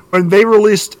when they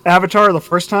released Avatar the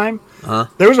first time,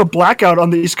 there was a blackout on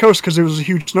the East Coast because it was a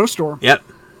huge snowstorm. Yep.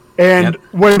 And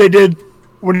when he did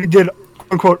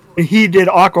quote-unquote, he did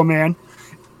Aquaman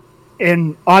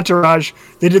in Entourage,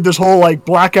 they did this whole like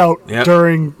blackout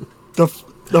during the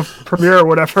premiere or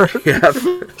whatever.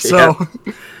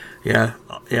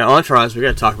 Entourage, we're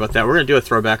going to talk about that. We're going to do a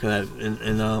throwback on that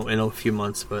in a few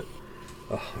months, but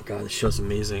oh my god, this show's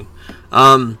amazing.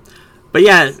 He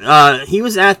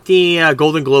was at the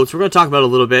Golden Globes. We're going to talk about it a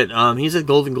little bit. He's at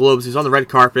Golden Globes. He's on the red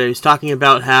carpet. He's talking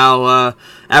about how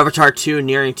Avatar 2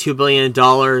 nearing $2 billion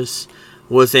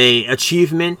was a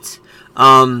achievement.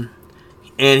 And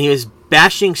he was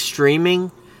bashing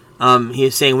streaming. He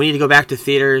was saying we need to go back to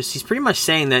theaters. He's pretty much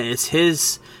saying that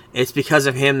it's because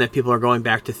of him that people are going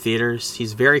back to theaters.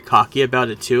 He's very cocky about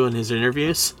it too in his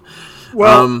interviews.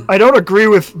 Well, I don't agree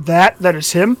with that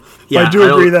it's him. But I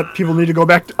do agree that people need to go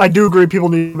back. I do agree people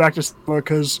need to go back to cinema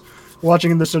because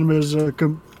watching in the cinema is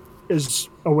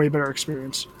a way better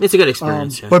experience. It's a good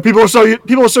experience. But people are so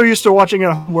used to watching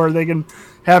it where they can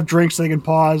have drinks, they can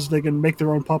pause, they can make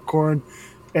their own popcorn,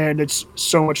 and it's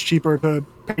so much cheaper to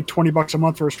pay $20 a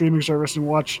month for a streaming service and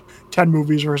watch 10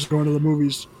 movies versus going to the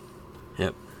movies.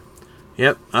 Yep. We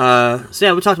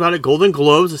talked about it. Golden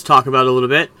Globes. Let's talk about it a little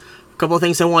bit. A couple of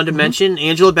things I wanted to mention.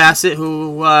 Angela Bassett,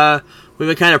 who we've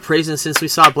been kind of praising since we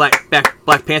saw Black Panther: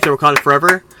 Wakanda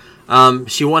Forever.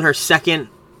 She won her 2nd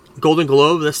Golden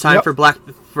Globe this time for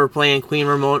playing Queen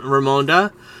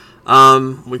Ramonda.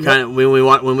 When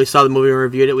we saw the movie and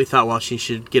reviewed it, we thought, she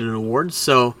should get an award.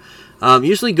 So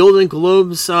usually Golden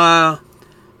Globes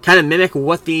kind of mimic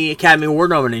what the Academy Award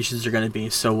nominations are going to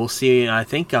be. So we'll see. I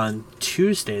think on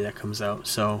Tuesday that comes out.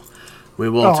 So. We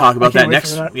will talk about that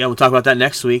next. We'll talk about that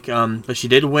next week. But she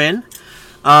did win.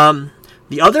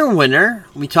 The other winner,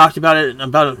 we talked about it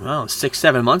about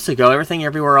 6-7 months ago. Everything,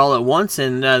 Everywhere, All at Once,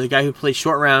 and the guy who played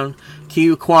Short Round,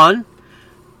 Ke Quan,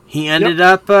 he ended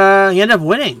up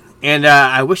winning. And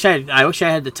I wish I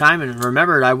had the time and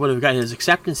remembered. I would have got his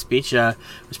acceptance speech. It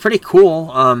was pretty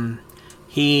cool.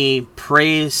 He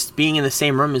praised being in the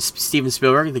same room as Steven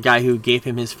Spielberg, the guy who gave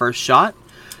him his first shot.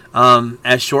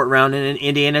 As Short Round in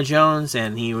Indiana Jones,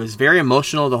 and he was very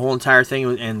emotional the whole entire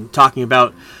thing, and talking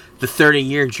about the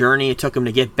 30-year journey it took him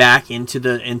to get back into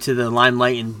the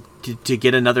limelight and to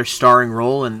get another starring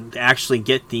role and actually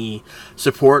get the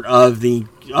support of the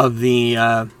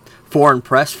foreign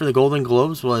press for the Golden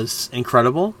Globes was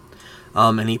incredible.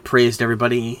 And he praised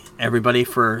everybody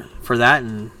for that,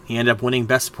 and he ended up winning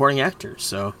Best Supporting Actor.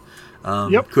 So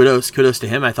kudos to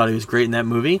him. I thought he was great in that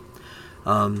movie.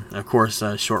 Of course,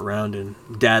 Short Round and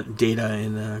Data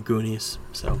and Goonies.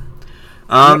 So,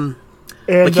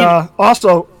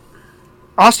 also,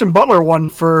 Austin Butler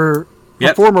won for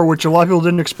Performer, which a lot of people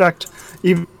didn't expect.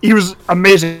 He was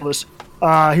amazing in this.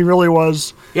 He really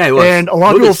was. Yeah, he was. And a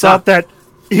lot of Movie people thought sucked.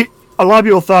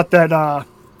 that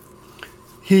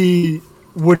he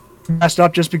would messed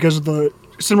up just because of the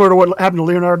similar to what happened to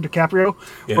Leonardo DiCaprio,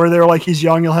 where they were like, he's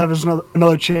young, he'll have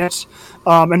another chance.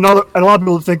 And a lot of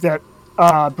people think that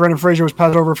Brendan Fraser was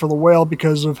passed over for The Whale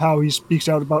because of how he speaks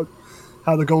out about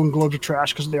how the Golden Globes are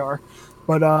trash, because they are.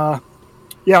 But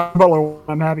yeah, Butler,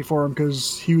 I'm happy for him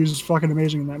because he was fucking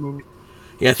amazing in that movie.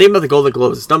 Yeah, the thing about the Golden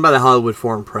Globes, it's done by the Hollywood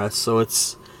Foreign Press, so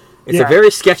it's a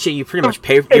very sketchy. You pretty much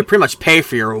pay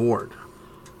for your award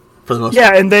for the most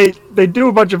part. Yeah, and they do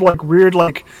a bunch of like weird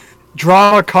like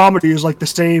drama comedy is like the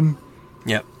same.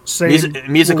 Yep. Same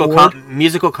musical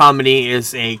comedy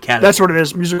is a category. That's what it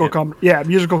is. Musical comedy. Yeah,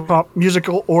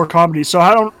 musical or comedy. So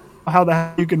I don't know how the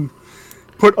hell you can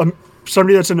put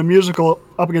somebody that's in a musical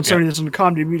up against somebody that's in a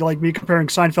comedy. It'd be like me comparing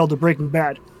Seinfeld to Breaking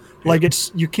Bad. Like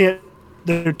you can't.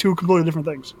 They're two completely different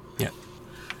things.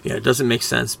 Yeah, it doesn't make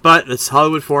sense. But it's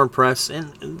Hollywood Foreign Press,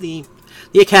 and the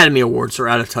Academy Awards are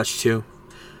out of touch too.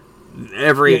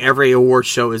 Every award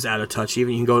show is out of touch.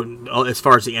 Even you can go as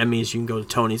far as the Emmys, you can go to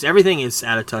Tonys. Everything is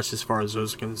out of touch as far as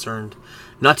those are concerned.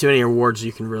 Not too many awards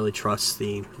you can really trust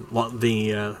the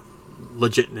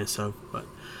legitness of. But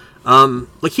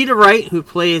Lakita Wright, who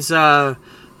plays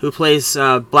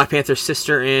Black Panther's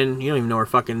sister in, you don't even know her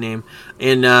fucking name,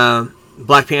 in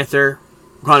Black Panther,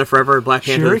 Wakanda Forever, Black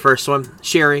Panther, Shuri? the first one,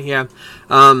 Shuri, yeah.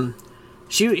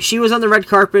 She was on the red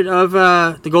carpet of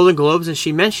the Golden Globes, and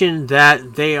she mentioned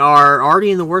that they are already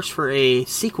in the works for a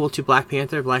sequel to Black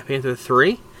Panther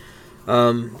 3.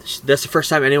 That's the first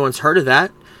time anyone's heard of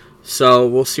that, so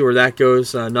we'll see where that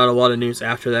goes. Not a lot of news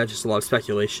after that, just a lot of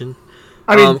speculation.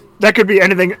 I mean, that could be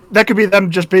anything. That could be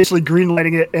them just basically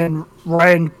greenlighting it, and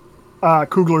Ryan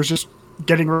Coogler's just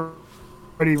getting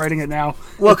ready writing it now.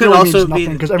 Well, it could also be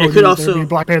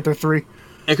Black Panther 3.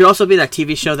 It could also be that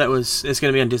TV show that is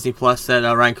going to be on Disney Plus that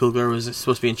Ryan Coogler was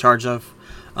supposed to be in charge of.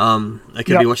 It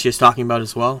could be what she was talking about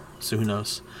as well. So who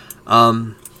knows?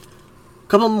 A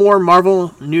couple more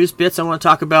Marvel news bits I want to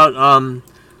talk about.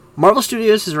 Marvel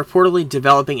Studios is reportedly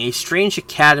developing a Strange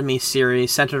Academy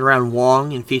series centered around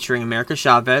Wong and featuring America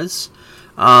Chavez.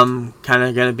 Kind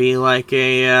of going to be like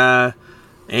a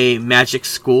magic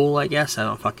school, I guess. I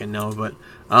don't fucking know, but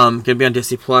going to be on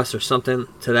Disney Plus or something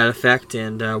to that effect,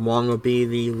 and Wong will be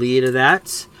the lead of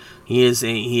that. He is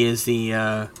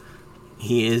the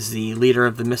leader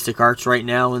of the Mystic Arts right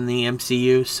now in the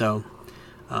MCU, so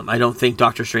I don't think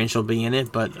Doctor Strange will be in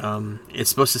it, but it's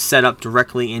supposed to set up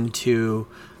directly into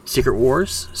Secret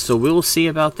Wars, so we will see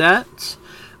about that.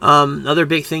 Other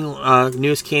big thing,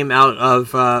 news came out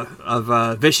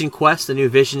of Vision Quest, the new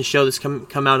Vision show that's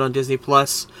come out on Disney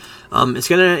Plus. It's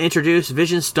going to introduce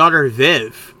Vision's daughter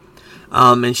Viv,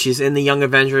 and she's in the Young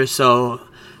Avengers. So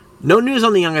no news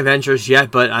on the Young Avengers yet,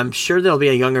 but I'm sure there'll be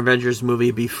a Young Avengers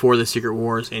movie before the Secret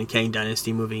Wars and Kang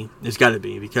Dynasty movie. There's got to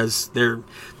be, because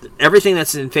everything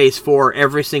that's in Phase 4,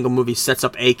 every single movie sets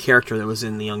up a character that was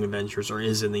in the Young Avengers or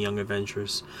is in the Young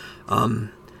Avengers.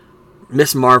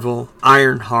 Miss Marvel,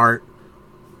 Ironheart,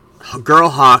 Girl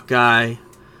Hawkeye,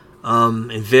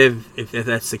 and Viv, if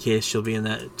that's the case, she'll be in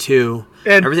that too.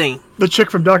 And everything. The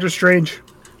chick from Doctor Strange,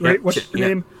 right? What's her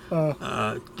name?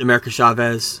 America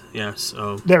Chavez. Yeah.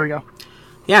 So there we go.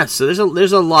 Yeah. So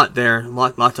there's a lot there, a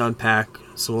lot to unpack.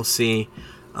 So we'll see.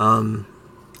 And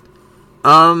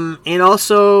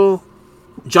also,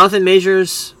 Jonathan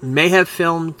Majors may have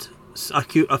filmed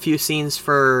a few scenes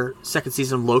for second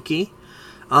season of Loki,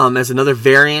 as another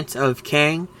variant of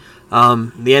Kang.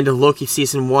 The end of Loki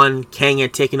season 1, Kang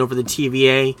had taken over the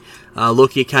TVA.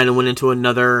 Loki kind of went into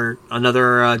another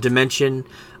dimension,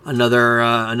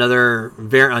 another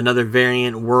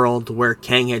variant world where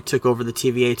Kang had took over the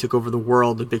TVA, took over the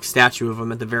world. The big statue of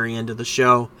him at the very end of the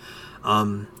show.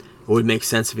 It would make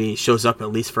sense if he shows up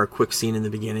at least for a quick scene in the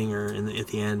beginning or at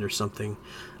the end or something.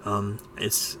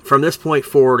 It's from this point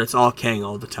forward, it's all Kang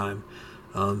all the time.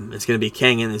 It's going to be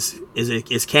Kang in this.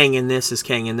 Is Kang in this? Is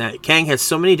Kang in that? Kang has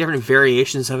so many different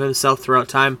variations of himself throughout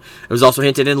time. It was also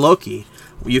hinted in Loki.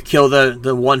 You kill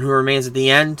the one who remains at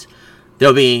the end,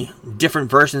 there'll be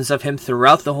different versions of him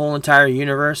throughout the whole entire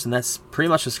universe, and that's pretty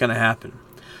much what's going to happen.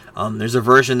 There's a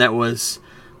version that was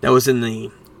in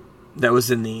the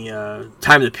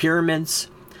Time of the Pyramids.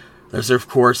 There's of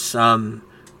course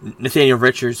Nathaniel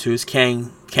Richards, who's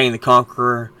Kang the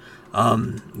Conqueror.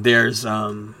 There's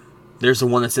the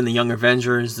one that's in the Young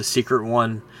Avengers, the secret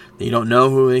one that you don't know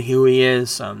who he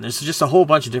is. There's just a whole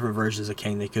bunch of different versions of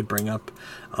Kang they could bring up,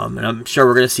 and I'm sure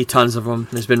we're going to see tons of them.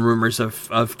 There's been rumors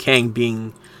of Kang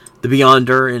being the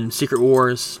Beyonder in Secret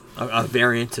Wars, a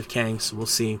variant of Kang, so we'll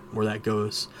see where that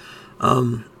goes.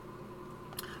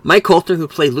 Mike Coulter, who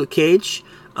played Luke Cage,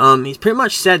 He's pretty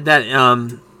much said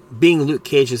that being Luke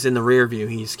Cage is in the rear view.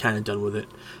 He's kind of done with it.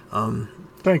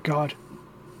 Thank God.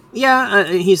 Yeah,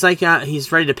 he's like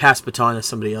he's ready to pass baton to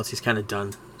somebody else. He's kind of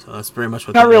done. So that's pretty much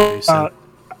what Not the really. interview said.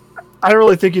 I don't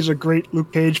really think he's a great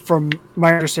Luke Cage from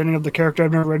my understanding of the character.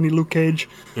 I've never read any Luke Cage,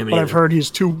 Yeah, me but I've either. heard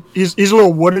he's a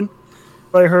little wooden.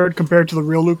 What I heard compared to the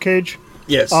real Luke Cage.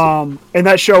 Yes. And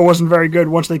that show wasn't very good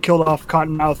once they killed off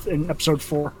Cottonmouth in episode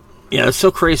 4. Yeah, it's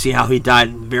so crazy how he died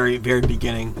in the very, very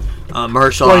beginning.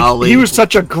 Mahershala Ali. He was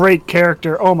such a great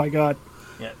character. Oh my God.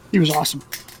 Yeah. He was awesome.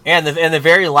 And the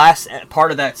very last part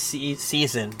of that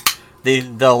season,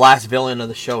 the last villain of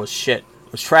the show was shit.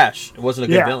 It was trash. It wasn't a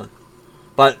good Yeah. villain.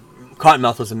 But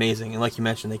Cottonmouth was amazing, and like you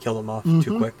mentioned, they killed him off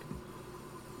too quick.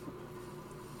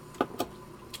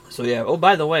 So yeah. Oh,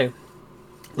 by the way,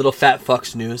 little fat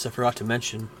fucks news I forgot to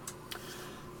mention.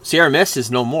 Sierra Mist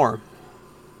is no more.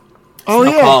 Oh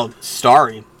It's now yeah. called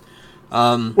Starry.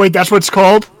 Wait, that's what it's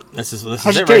called? This is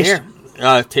How's it it right taste? here.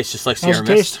 It tastes just like How's Sierra it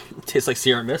Mist. taste? It tastes like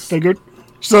Sierra Mist. They good?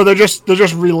 So they're just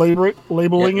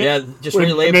labeling it. Yeah, just When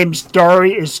relabel- the name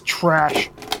Starry is trash.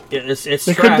 Yeah, it's They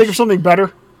trash. couldn't think of something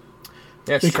better.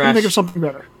 Yeah, it's They couldn't trash. think of something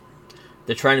better.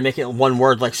 They're trying to make it one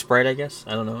word like Sprite, I guess.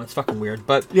 I don't know. It's fucking weird,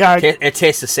 but Yeah, it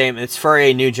tastes the same. It's for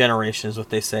a new generation, is what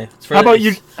they say. It's for How about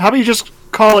you just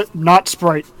call it not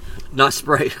Sprite? Not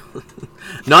Sprite,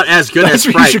 not as good as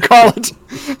That's what you Sprite. should call it.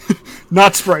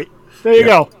 Not Sprite. There you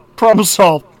go. Problem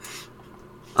solved.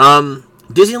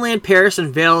 Disneyland Paris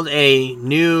unveiled a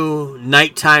new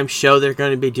nighttime show they're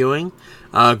going to be doing.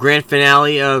 Grand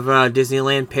finale of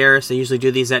Disneyland Paris. They usually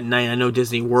do these at night. I know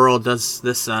Disney World does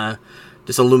this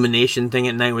illumination thing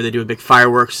at night where they do a big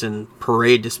fireworks and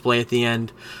parade display at the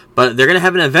end. But they're going to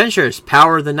have an Avengers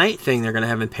Power of the Night thing they're going to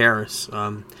have in Paris.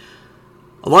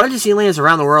 A lot of Disneylands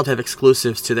around the world have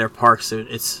exclusives to their parks.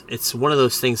 It's one of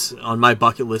those things on my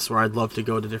bucket list where I'd love to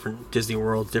go to different Disney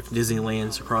Worlds, different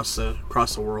Disneylands across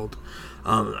the world.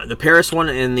 The Paris one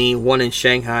and the one in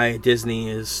Shanghai Disney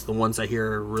is the ones I hear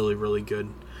are really, really good.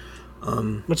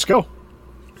 Let's go.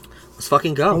 Let's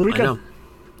fucking go. Well, we I can.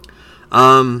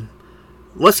 know.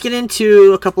 Let's get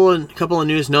into a couple of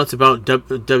news notes about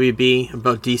WB,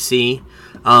 about DC.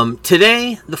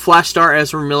 Today, the Flash star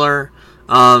Ezra Miller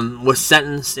was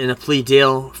sentenced in a plea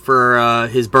deal for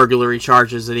his burglary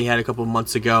charges that he had a couple of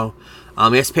months ago.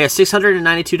 He has to pay a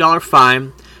 $692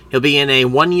 fine. He'll be in a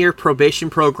 1-year probation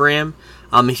program.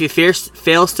 If he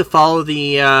fails to follow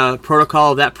the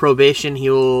protocol of that probation, he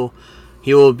will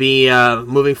be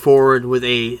moving forward with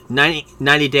a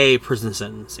 90-day prison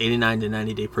sentence, 89 to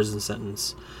 90-day prison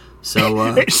sentence.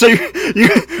 So, So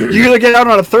you're gonna get out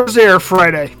on a Thursday or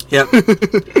Friday. yep.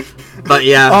 But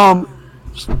yeah,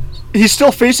 He's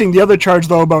still facing the other charge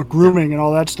though about grooming and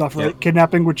all that stuff, right? Yeah.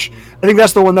 Kidnapping, which I think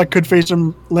that's the one that could face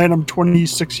him, land him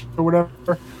 26 or whatever.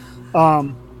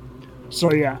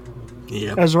 So yeah,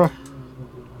 yeah, Ezra.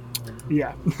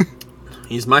 Yeah.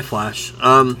 he's my Flash.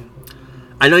 I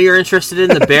know you're interested in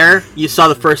The Bear. You saw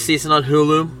the first season on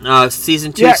Hulu.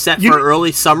 Season 2 Yeah, set for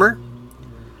early summer.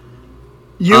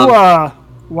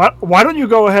 Why don't you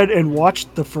go ahead and watch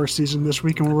the first season this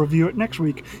week and we'll review it next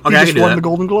week? Okay, He I just can do won that. the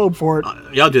Golden Globe for it.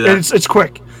 Yeah, I'll do And that. it's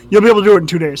quick. You'll be able to do it in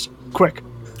 2 days. Quick.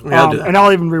 Yeah, I'll do that. And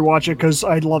I'll even rewatch it because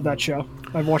I love that show.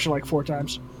 I've watched it like 4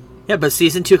 times. Yeah, but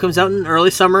season 2 comes out in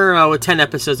early summer with 10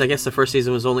 episodes. I guess the first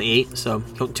season was only 8, so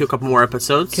a couple more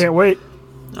episodes. Can't wait.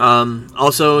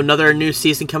 Also, another new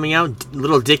season coming out,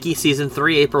 Little Dicky season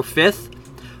 3, April 5th.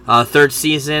 Third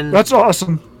season. That's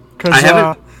awesome. I Because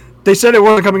haven't- they said it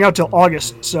wasn't coming out till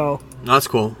August, so... That's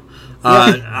cool.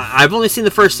 I've only seen the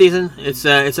first season. It's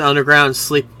an underground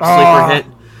sleeper hit.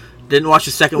 Didn't watch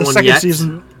the second The one second yet.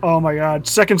 season, oh my god.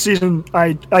 Second season,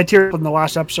 I teared up in the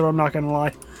last episode, I'm not going to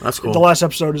lie. That's cool. The last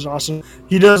episode is awesome.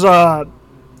 He does, I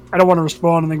don't want to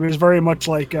respond anything, but he's very much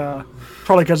like,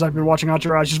 probably because I've been watching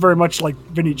Entourage, he's very much like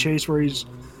Vinny Chase, where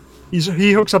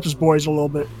he hooks up his boys a little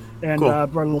bit, and Cool.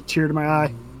 brought a little tear to my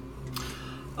eye.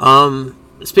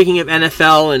 Speaking of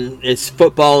NFL and it's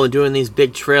football and doing these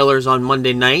big trailers on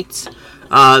Monday nights,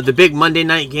 the big Monday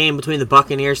night game between the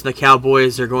Buccaneers and the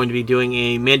Cowboys are going to be doing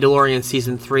a Mandalorian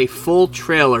Season 3 full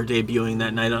trailer debuting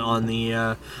that night on the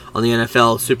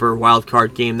NFL Super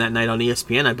Wildcard game that night on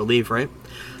ESPN, I believe, right?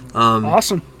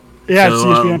 Awesome. Yeah, So, it's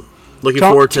ESPN. looking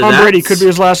forward to Tom that. Brady could be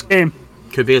his last game.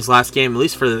 Could be his last game, at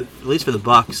least for the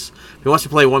Bucks. If he wants to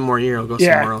play one more year, he'll go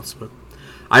Yeah. somewhere else. But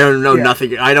I don't know Yeah.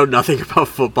 nothing. I know nothing about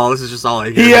football. This is just all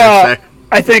I hear. He, everybody say.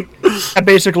 I think,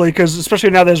 basically, because especially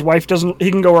now that his wife doesn't,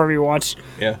 he can go wherever he wants.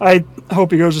 Yeah. I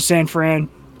hope he goes to San Fran.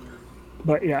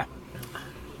 But yeah.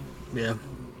 Yeah.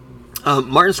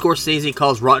 Martin Scorsese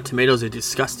calls Rotten Tomatoes a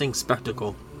disgusting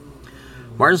spectacle.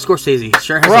 Martin Scorsese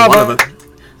sure has Bravo. a lot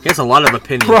of He has a lot of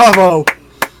opinions. Bravo.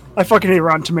 I fucking hate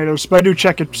Rotten Tomatoes, but I do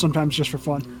check it sometimes just for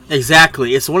fun.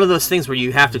 Exactly. It's one of those things where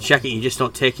you have to check it. You just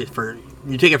don't take it for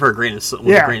a grain of salt.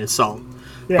 Yeah. A grain of salt.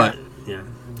 Yeah. But yeah,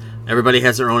 everybody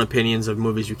has their own opinions of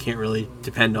movies. You can't really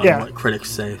depend on what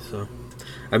critics say. So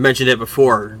I mentioned it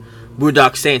before.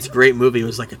 Boondock Saints, great movie,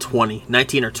 was like a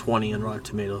 19 or 20 on Rotten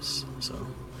Tomatoes. So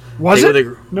Was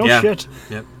it? No yeah. shit.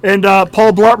 Yep. And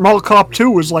Paul Blart Mall Cop 2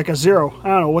 was like a 0. I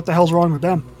don't know what the hell's wrong with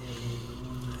them.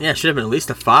 Yeah, it should have been at least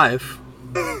a 5.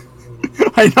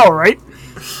 I know, right?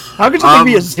 How could something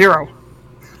be a 0?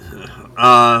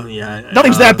 Yeah.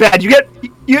 Nothing's that bad.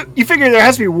 You figure there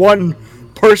has to be one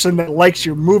person that likes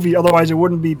your movie, otherwise it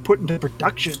wouldn't be put into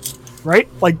production, right?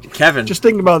 Like Kevin, just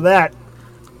thinking about that.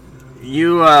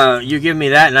 You give me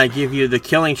that, and I give you The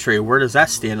Killing Tree. Where does that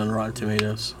stand on Rotten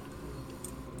Tomatoes?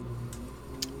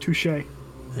 Touche.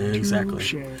 Exactly.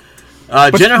 Touche.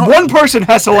 But one person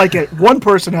has to like it. One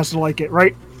person has to like it,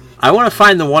 right? I want to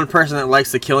find the one person that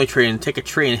likes The Killing Tree and take a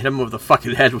tree and hit him over the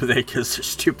fucking head with it because they're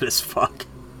stupid as fuck.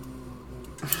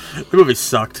 The movie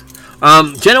sucked.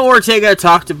 Jenna Ortega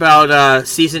talked about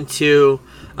season 2,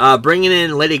 bringing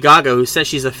in Lady Gaga, who says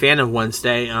she's a fan of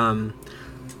Wednesday. I'm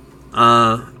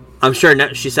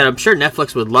sure she said I'm sure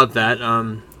Netflix would love that.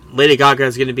 Lady Gaga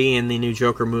is going to be in the new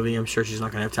Joker movie. I'm sure she's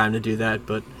not going to have time to do that,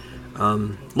 but a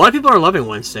lot of people are loving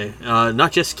Wednesday.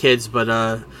 Not just kids, but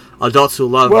adults who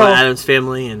love Addams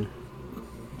Family and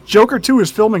Joker 2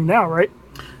 is filming now, right?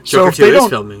 Joker 2 is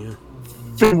filming. Yeah.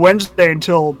 Film Wednesday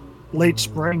until late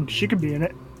spring. She could be in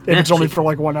it. And it's only for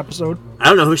like one episode. I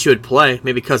don't know who she would play.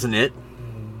 Maybe Cousin It.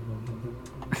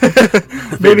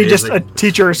 Maybe just a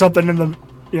teacher or something in the,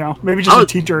 maybe just a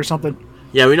teacher or something.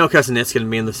 Yeah, we know Cousin It's going to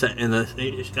be in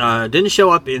the didn't show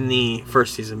up in the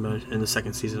first season, but in the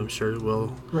second season, I'm sure it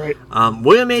will. Right.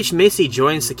 William H. Macy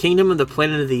joins the Kingdom of the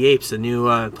Planet of the Apes, a new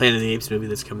Planet of the Apes movie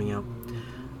that's coming out.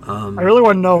 I really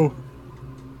want to know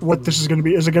what this is going to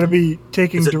be. Is it going to be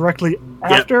taking directly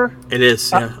after? Yeah, it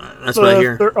is. Yeah, that's what I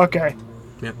hear. Okay.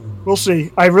 Yep. We'll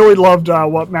see. I really loved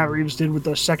what Matt Reeves did with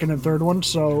the second and third one,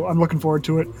 so I'm looking forward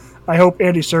to it. I hope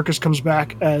Andy Serkis comes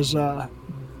back as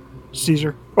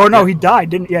Caesar. Or no, he died,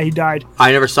 didn't? Yeah, he died.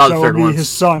 I never saw the third one. His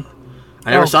son.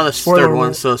 I never saw the third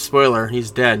one, so spoiler,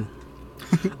 he's dead.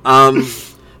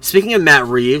 Speaking of Matt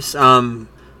Reeves,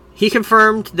 he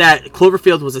confirmed that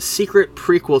Cloverfield was a secret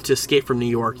prequel to Escape from New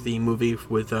York, the movie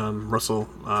with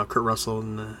Kurt Russell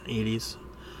in the 80s.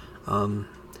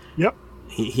 Yep.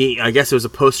 He I guess it was a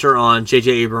poster on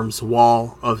J.J. Abrams'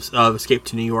 wall of Escape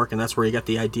to New York, and that's where he got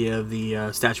the idea of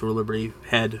the Statue of Liberty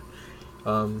head.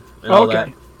 And all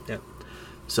that. Yeah.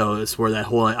 So it's where that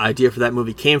whole idea for that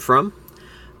movie came from.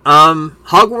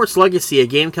 Hogwarts Legacy, a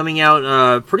game coming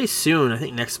out pretty soon, I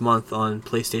think next month on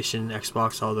PlayStation,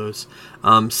 Xbox, all those.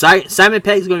 Simon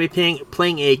Pegg is going to be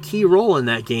playing a key role in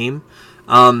that game.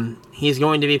 He's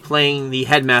going to be playing the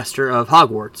headmaster of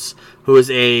Hogwarts, who is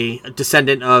a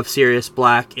descendant of Sirius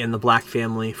Black and the Black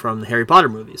family from the Harry Potter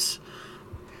movies.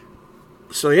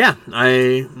 So yeah,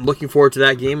 I'm looking forward to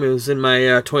that game. It was in my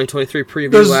 2023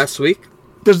 preview last week.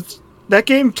 Does that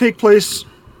game take place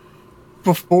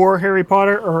before Harry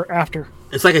Potter or after?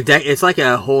 It's like it's like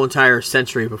a whole entire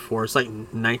century before. It's like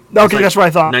that's what I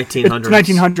thought. 1900s.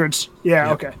 1900s. Yeah.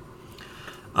 Yep.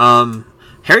 Okay.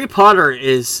 Harry Potter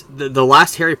is the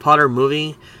last Harry Potter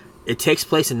movie. It takes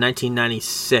place in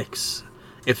 1996.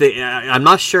 I'm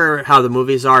not sure how the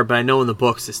movies are, but I know in the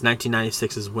books it's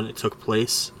 1996 is when it took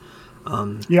place.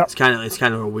 Yeah. It's kind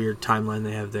of a weird timeline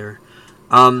they have there.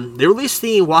 They released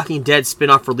the Walking Dead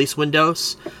spin-off release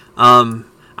windows.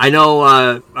 I know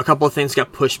a couple of things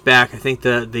got pushed back. I think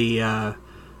the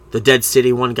Dead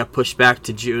City one got pushed back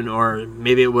to June, or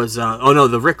maybe it was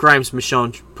the Rick Grimes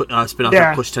Michonne spin-off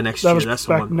got pushed to next year. That's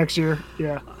the one. Next year.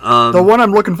 Yeah. The one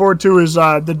I'm looking forward to is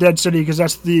the Dead City, because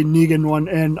that's the Negan one,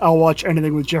 and I'll watch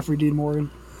anything with Jeffrey Dean Morgan.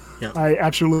 Yeah. I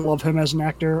absolutely love him as an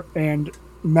actor, and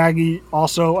Maggie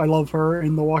also. I love her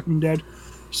in The Walking Dead,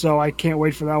 so I can't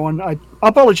wait for that one.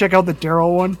 I'll probably check out the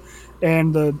Daryl one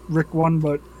and the Rick one,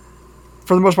 but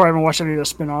for the most part, I haven't watched any of the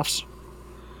spin-offs.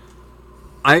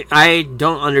 I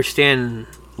don't understand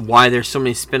why there's so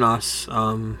many spin-offs.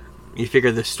 You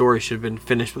figure the story should have been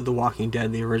finished with The Walking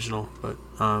Dead, the original, but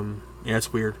yeah,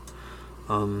 it's weird.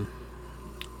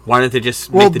 Why didn't they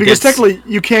just make the because technically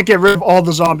you can't get rid of all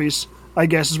the zombies, I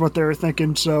guess is what they were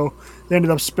thinking, so they ended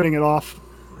up spinning it off.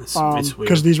 It's weird.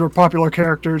 Because these were popular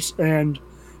characters, and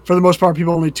for the most part,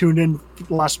 people only tuned in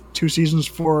the last 2 seasons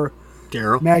for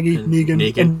Daryl, Maggie,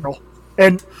 Negan, and Daryl.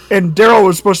 And Daryl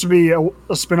was supposed to be a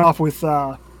spin-off with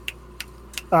what's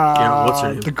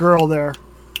her name? The girl there.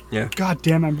 Yeah. God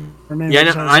damn it, her name.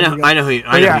 Yeah, I know who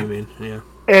you mean. Yeah.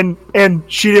 and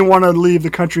she didn't want to leave the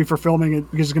country for filming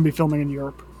it because it's gonna be filming in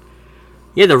Europe.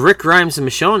 Yeah, the Rick Grimes and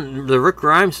Michonne. The Rick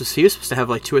Grimes he was supposed to have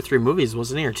like 2 or 3 movies,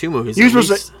 wasn't he, or 2 movies? He was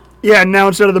supposed to, yeah. Now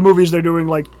instead of the movies, they're doing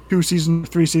like 2 seasons,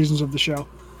 3 seasons of the show.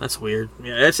 That's weird.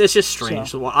 Yeah, it's just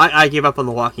strange. So. Well, I gave up on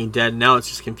The Walking Dead. Now it's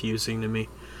just confusing to me.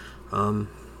 I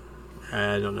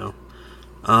don't know.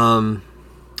 I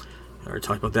already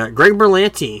talked about that. Greg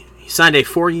Berlanti, he signed a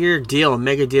 4-year deal, a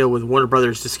mega deal with Warner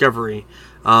Brothers Discovery.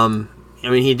 I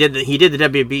mean, he did the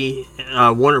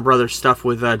WB Warner Brothers stuff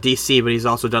with DC, but he's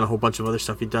also done a whole bunch of other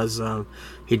stuff. He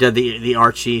did the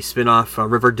Archie spinoff,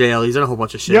 Riverdale. He's done a whole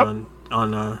bunch of shit on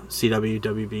CW,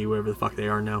 WB, whatever the fuck they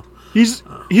are now. He's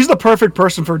the perfect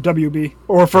person for WB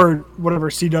or for whatever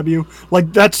CW.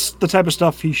 Like that's the type of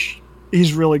stuff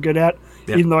he's really good at.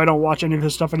 Yep. Even though I don't watch any of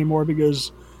his stuff anymore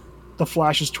because The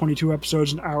Flash is 22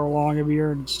 episodes, an hour long every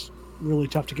year, and it's really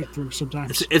tough to get through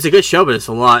sometimes. It's a good show, but it's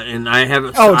a lot, and I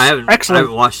haven't excellent.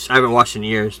 I haven't watched in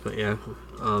years, but yeah.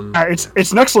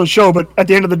 It's an excellent show, but at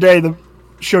the end of the day, the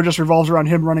show just revolves around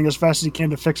him running as fast as he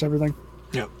can to fix everything.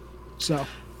 Yep. So,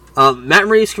 Matt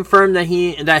Reeves confirmed that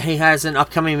he has an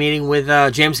upcoming meeting with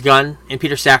James Gunn and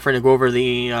Peter Safran to go over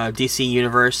the DC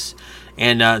universe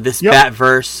and this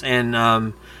Batverse,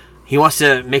 and he wants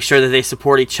to make sure that they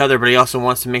support each other, but he also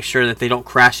wants to make sure that they don't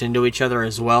crash into each other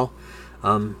as well.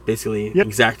 Basically,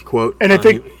 exact quote. And I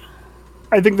think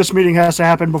this meeting has to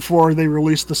happen before they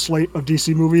release the slate of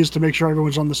DC movies to make sure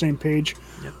everyone's on the same page.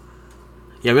 Yep.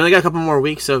 Yeah, we only got a couple more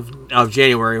weeks of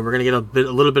January. We're gonna get a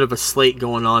little bit of a slate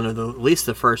going on, at least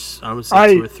the first, I would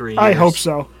say, 2 or 3 years. I hope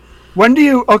so.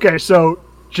 So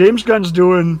James Gunn's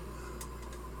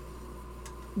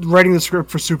writing the script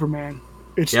for Superman.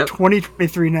 It's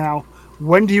 2023 now.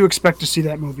 When do you expect to see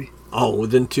that movie? Oh,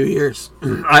 within 2 years.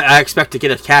 I expect to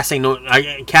get a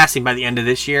casting by the end of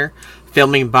this year,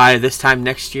 filming by this time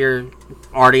next year,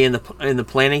 already in the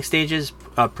planning stages,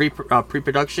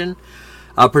 pre-production,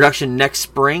 production next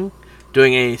spring,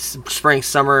 doing a spring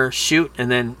summer shoot, and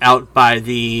then out by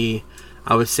the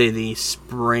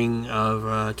spring of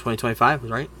 2025.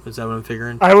 Right? Is that what I'm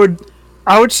figuring? I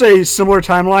would say similar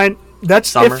timeline. That's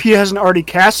summer. If he hasn't already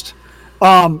cast. For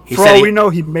all we know,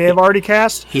 he may have already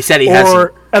cast. He said he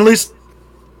hasn't.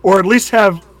 Or at least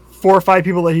have 4 or 5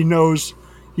 people that he knows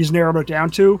he's narrowed it down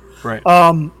to. Right.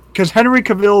 Because Henry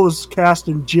Cavill was cast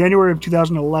in January of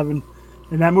 2011,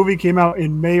 and that movie came out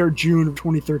in May or June of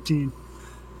 2013.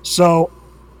 So,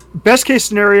 best case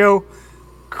scenario,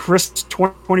 Christmas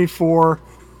 2024.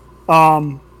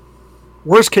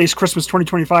 Worst case, Christmas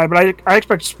 2025. But I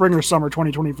expect spring or summer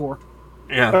 2024.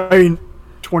 Yeah. I mean,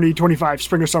 2025,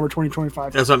 spring or summer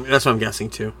 2025. That's what I'm guessing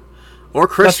too. Or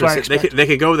Christmas. They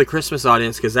could go with the Christmas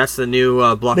audience because that's the new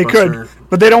blockbuster. They could,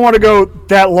 but they don't want to go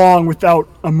that long without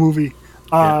a movie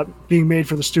being made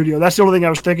for the studio. That's the only thing I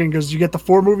was thinking because you get the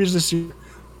 4 movies this year.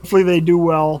 Hopefully they do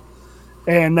well,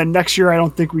 and then next year I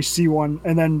don't think we see one.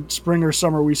 And then spring or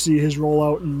summer we see his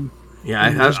rollout and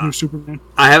his new Superman.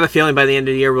 I have a feeling by the end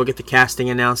of the year we'll get the casting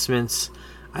announcements.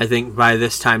 I think by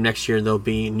this time next year there'll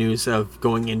be news of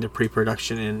going into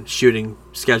pre-production and shooting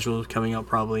schedule coming out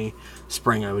probably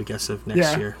spring, I would guess, of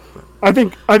next year. But. I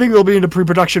think they'll be into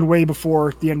pre-production way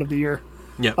before the end of the year.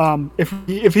 Yeah.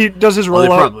 If he does his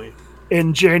rollout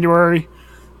in January,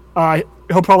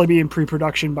 he'll probably be in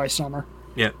pre-production by summer.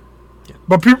 Yeah.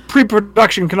 But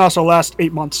pre-production can also last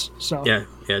 8 months. So yeah,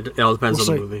 it all depends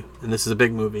on the movie, and this is a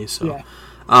big movie. So,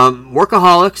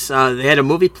 Workaholics, they had a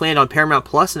movie planned on Paramount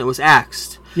Plus, and it was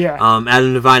axed. Yeah.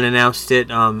 Adam Devine announced it.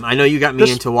 I know you got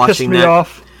me into watching that.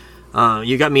 Off.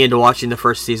 You got me into watching the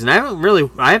first season. I haven't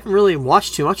really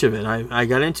watched too much of it. I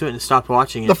got into it and stopped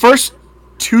watching it. The first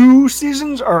 2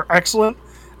 seasons are excellent.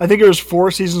 I think it was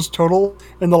 4 seasons total,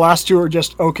 and the last 2 are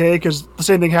just okay because the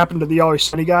same thing happened to the Always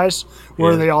Sunny guys,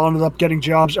 where they all ended up getting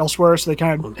jobs elsewhere, so they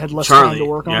kind of had less time to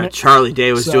work on it. Charlie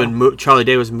Day was doing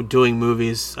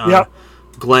movies.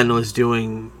 Glenn was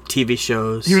doing TV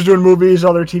shows. He was doing movies,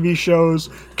 other TV shows.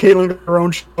 Caitlin got her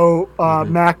own show.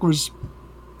 Mac was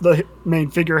the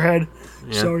main figurehead.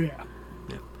 Yeah. So, yeah.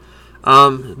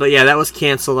 But yeah, that was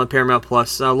canceled on Paramount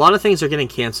Plus. A lot of things are getting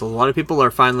canceled. A lot of people are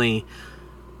finally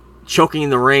choking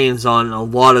the reins on a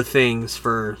lot of things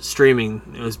for streaming.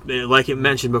 It was, like it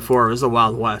mentioned before, it was the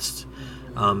Wild West.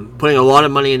 Putting a lot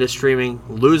of money into streaming,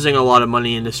 losing a lot of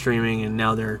money into streaming, and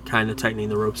now they're kind of tightening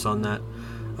the ropes on that.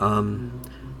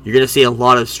 You're going to see a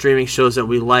lot of streaming shows that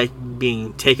we like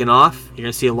being taken off. You're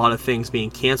going to see a lot of things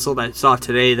being canceled. I saw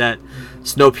today that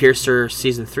Snowpiercer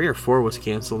Season 3 or 4 was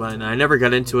canceled, and I never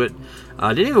got into it.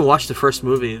 I didn't even watch the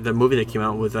movie that came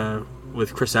out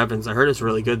with Chris Evans. I heard it's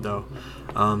really good, though.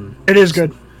 It is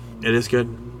good. It is good.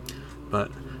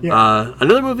 But Yeah.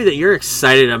 Another movie that you're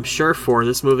excited, I'm sure, for.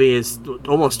 This movie is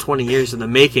almost 20 years in the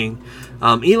making.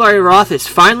 Eli Roth is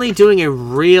finally doing a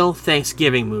real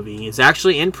Thanksgiving movie. It's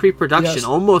actually in pre-production, Yes.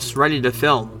 almost ready to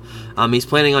film. He's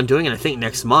planning on doing it, I think,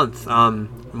 next month, a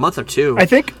month or two. I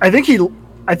think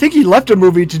he left a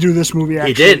movie to do this movie.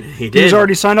 Actually, He did. He was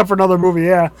already signed up for another movie.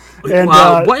 Yeah. And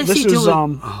what is this he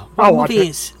doing? I'll watch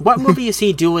it. What movie is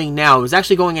he doing now? It was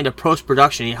actually going into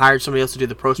post-production. He hired somebody else to do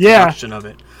the post-production of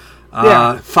it.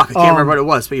 Yeah. Fuck, I can't remember what it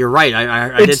was, but you're right.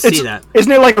 I did see that.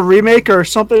 Isn't it like a remake or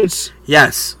something?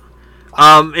 Yes.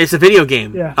 It's a video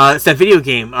game. Yeah. It's that video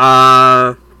game.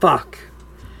 Fuck.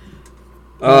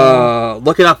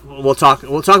 Look it up. We'll talk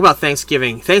about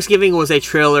Thanksgiving. Thanksgiving was a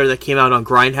trailer that came out on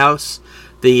Grindhouse.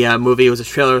 The movie was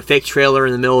a fake trailer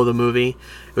in the middle of the movie.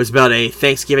 It was about a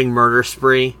Thanksgiving murder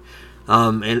spree.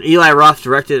 And Eli Roth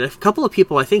directed a couple of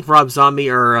people. I think Rob Zombie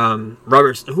or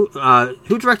Robert,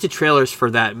 who directed trailers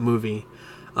for that movie.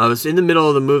 It was in the middle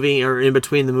of the movie or in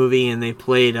between the movie, and they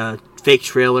played fake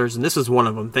trailers, and this was one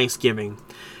of them. Thanksgiving.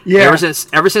 Yeah. Ever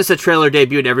since the trailer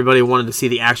debuted, everybody wanted to see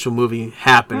the actual movie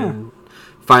happen, and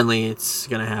finally, it's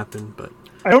gonna happen. But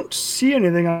I don't see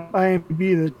anything on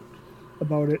IMDb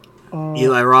about it.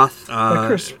 Eli Roth. Like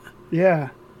Chris, yeah.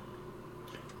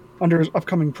 Under his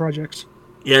upcoming projects.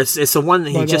 Yes, it's the one that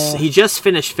he just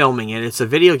finished filming it. It's a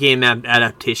video game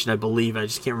adaptation, I believe. I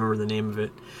just can't remember the name of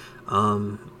it.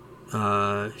 I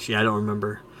don't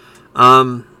remember.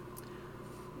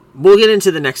 We'll get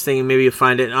into the next thing and maybe you'll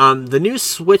find it. The new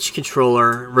Switch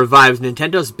controller revives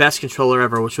Nintendo's best controller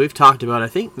ever, which we've talked about, I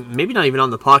think, maybe not even on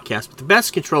the podcast, but the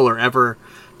best controller ever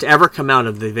to ever come out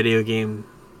of the video game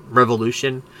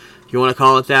revolution, if you want to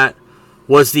call it that,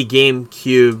 was the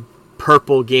GameCube,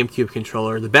 purple GameCube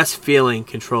controller, the best feeling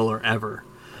controller ever.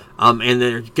 And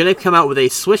they're going to come out with a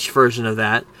Switch version of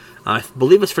that. I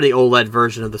believe it's for the OLED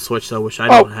version of the Switch, though, which I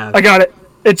don't have. I got it.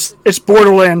 It's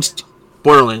Borderlands.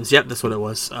 Borderlands, yep, that's what it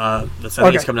was. I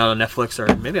think it's coming out on Netflix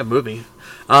or maybe a movie.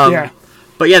 Yeah.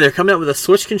 But yeah, they're coming out with a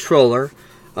Switch controller.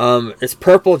 It's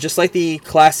purple, just like the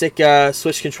classic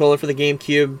Switch controller for the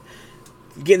GameCube.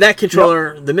 Get that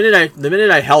controller. Yep. The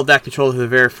minute I held that controller for the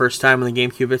very first time on the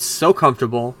GameCube, it's so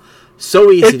comfortable,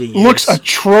 so easy to use. It looks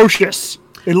atrocious.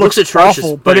 It looks atrocious,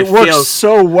 awful, but it works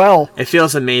so well. It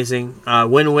feels amazing.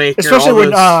 Wind Waker, especially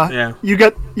when you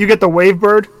get the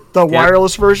Wavebird, the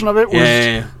wireless version of it.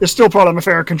 It's still probably my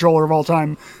favorite controller of all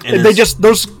time.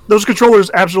 Those controllers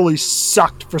absolutely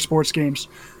sucked for sports games.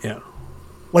 Yeah.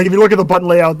 Like if you look at the button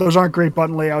layout, those aren't great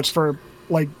button layouts for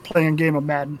like playing a game of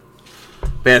Madden.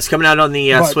 But yeah, it's coming out on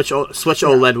the Switch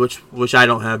OLED, which I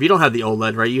don't have. You don't have the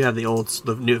OLED, right? You have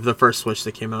the first Switch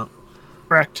that came out.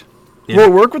 Correct. Yeah. Will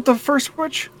it work with the first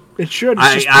Switch? It should.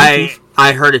 I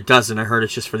heard it doesn't. I heard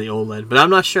it's just for the OLED, but I'm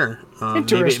not sure.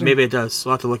 Maybe it does.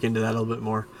 We'll have to look into that a little bit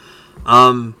more.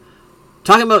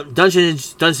 Talking about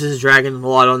Dungeons and Dragons a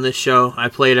lot on this show. I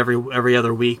play it every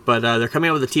other week, but they're coming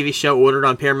out with a TV show ordered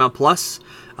on Paramount Plus.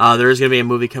 There is going to be a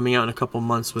movie coming out in a couple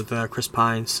months with Chris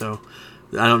Pine, so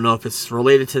I don't know if it's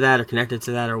related to that or connected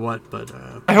to that or what, but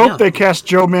I hope they cast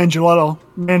Joe Manganiello.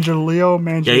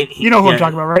 You know who I'm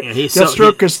talking about, right? Yeah,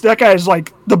 Deathstroke, because that guy is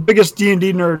like the biggest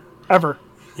D&D nerd ever.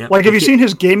 Yep. Like, have you seen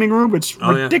his gaming room? It's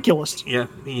ridiculous. Yeah,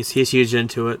 he's huge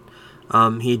into it.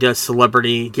 He does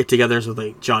celebrity get-togethers with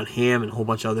like John Hamm and a whole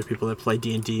bunch of other people that play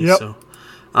D&D. Yep. So,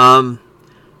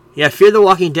 Fear the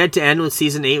Walking Dead to end with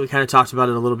season 8. We kind of talked about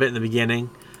it a little bit in the beginning.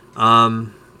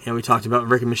 And we talked about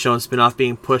Rick and Michonne spinoff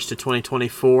being pushed to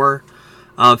 2024.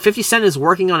 50 Cent is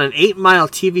working on an 8 Mile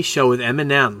TV show with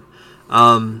Eminem.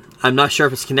 I'm not sure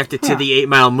if it's connected to the 8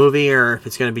 Mile movie or if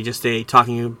it's going to be just it's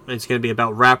going to be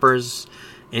about rappers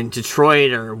in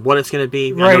Detroit or what it's going to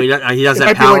be. Right. I know he does it that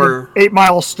might Power. Be like 8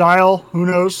 Mile style. Who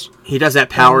knows? He does that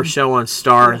Power show on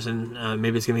Stars, and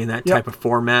maybe it's going to be in that type of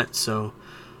format. So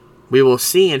we will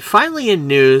see. And finally, in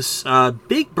news,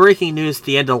 big breaking news at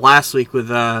the end of last week with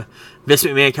Vince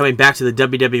McMahon coming back to the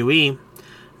WWE.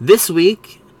 This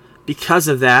week, because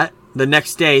of that, the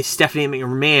next day, Stephanie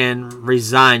McMahon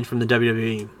resigned from the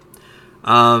WWE.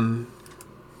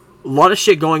 A lot of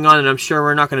shit going on, and I'm sure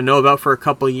we're not going to know about for a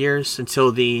couple of years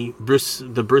until the Bruce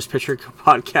Pitcher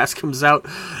podcast comes out.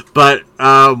 But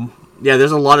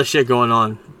there's a lot of shit going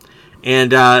on.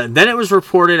 And then it was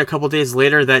reported a couple days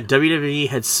later that WWE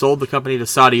had sold the company to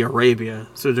Saudi Arabia.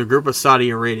 So the group of Saudi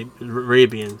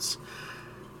Arabians.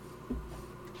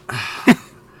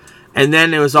 And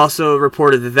then it was also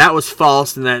reported that was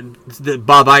false, and that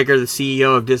Bob Iger, the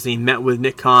CEO of Disney, met with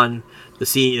Nick Khan,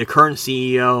 the current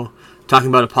CEO, talking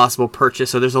about a possible purchase.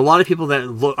 So there's a lot of people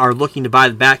that are looking to buy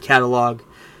the back catalog,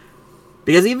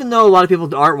 because even though a lot of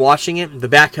people aren't watching it, the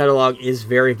back catalog is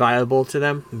very viable to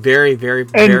them. Very, very,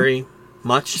 very.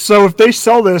 much. So if they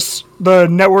sell this, the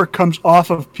network comes off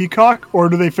of Peacock, or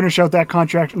do they finish out that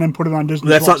contract and then put it on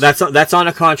Disney Plus? That's on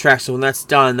a contract, so when that's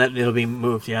done, that it'll be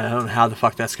moved. Yeah, I don't know how the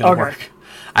fuck that's gonna Okay. work.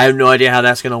 I have no idea how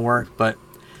that's gonna work, but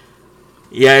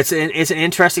yeah, it's an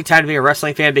interesting time to be a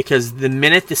wrestling fan because the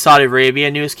minute the Saudi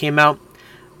Arabia news came out,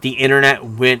 the internet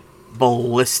went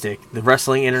ballistic. The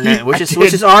wrestling internet, which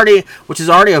is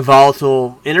already a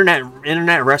volatile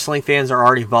internet wrestling fans are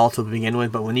already volatile to begin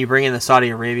with, but when you bring in the Saudi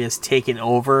Arabia's taking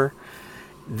over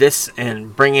this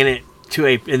and bringing it to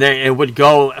and then it would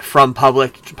go from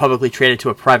publicly traded to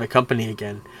a private company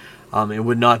again. It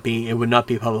would not be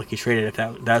publicly traded if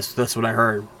that's what I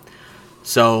heard.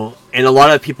 So, and a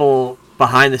lot of people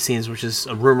behind the scenes, which is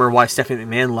a rumor why Stephanie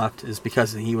McMahon left, is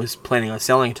because he was planning on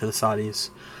selling it to the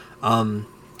Saudis.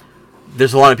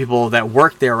 There's a lot of people that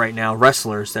work there right now,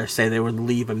 wrestlers, that say they would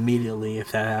leave immediately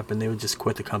if that happened. They would just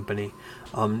quit the company,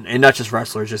 and not just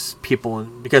wrestlers, just people.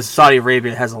 Because Saudi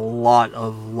Arabia has a lot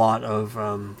of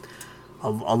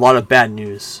bad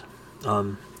news.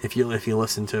 If you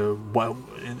listen to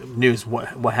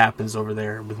what happens over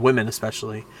there with women,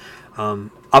 especially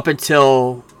up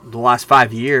until the last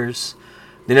 5 years,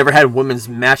 they never had women's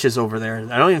matches over there.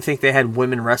 I don't even think they had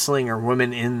women wrestling or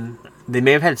women in. They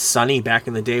may have had Sunny back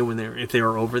in the day if they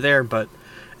were over there, but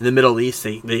in the Middle East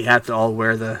they have to all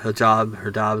wear the hijabs,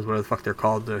 whatever the fuck they're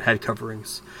called, the head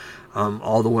coverings.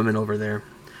 All the women over there.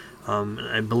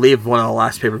 I believe one of the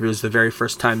last pay-per-views was the very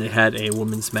first time they had a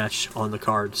women's match on the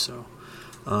card. So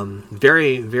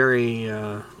very, very,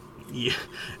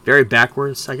 very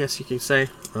backwards, I guess you could say,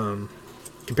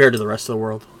 compared to the rest of the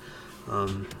world.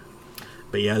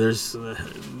 But yeah, it's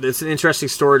an interesting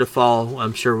story to follow.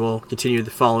 I'm sure we'll continue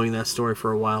following that story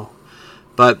for a while.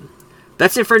 But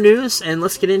that's it for news, and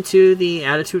let's get into the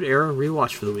Attitude Era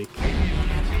rewatch for the week.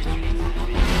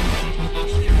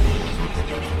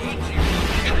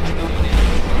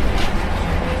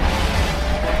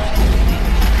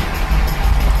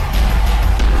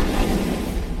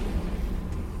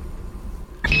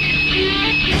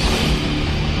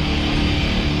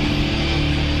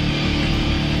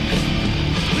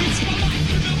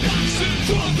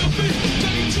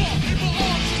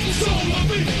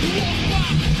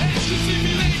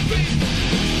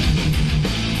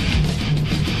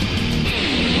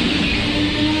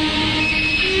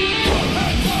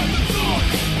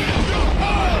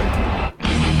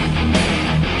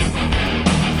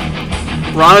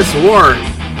 Raw's War,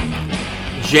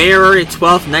 January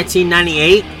 12th,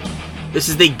 1998. This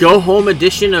is the go-home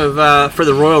edition of for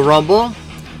the Royal Rumble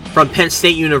from Penn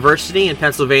State University in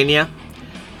Pennsylvania.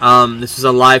 This is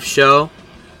a live show.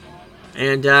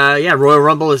 And yeah, Royal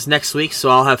Rumble is next week, so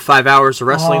I'll have 5 hours of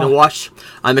wrestling to watch.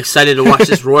 I'm excited to watch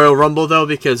this Royal Rumble, though,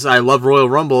 because I love Royal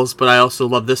Rumbles, but I also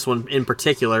love this one in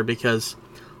particular because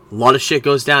a lot of shit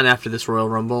goes down after this Royal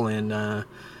Rumble, and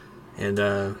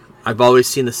I've always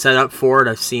seen the setup for it.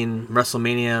 I've seen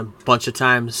WrestleMania a bunch of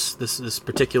times, this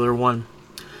particular one.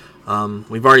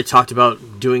 We've already talked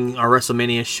about doing our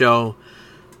WrestleMania show.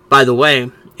 By the way,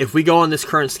 if we go on this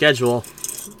current schedule,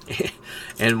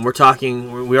 and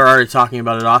we are already talking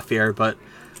about it off the air, but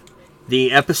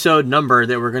the episode number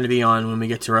that we're going to be on when we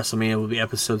get to WrestleMania will be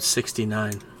episode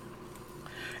 69.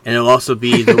 And it'll also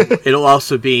be the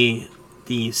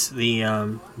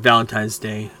Valentine's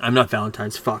Day. I'm not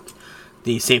Valentine's, fuck.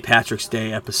 The St. Patrick's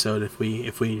Day episode if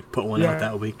we put one out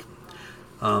that week.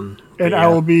 And I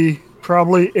will be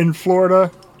probably in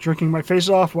Florida drinking my face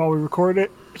off while we record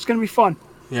it. It's going to be fun.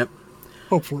 Yep.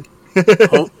 Hopefully.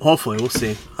 Hopefully, we'll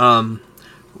see.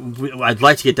 I'd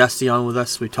like to get Dusty on with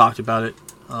us. We talked about it.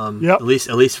 At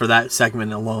least for that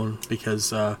segment alone,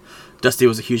 because Dusty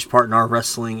was a huge part in our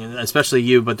wrestling, and especially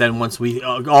you. But then once we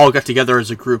all got together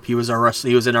as a group, he was in our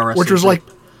wrestling. Which was like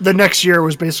the next year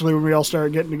was basically when we all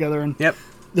started getting together, and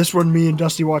this one me and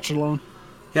Dusty watched alone.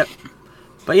 Yep.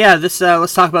 But yeah, this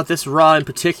let's talk about this Raw in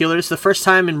particular. It's the first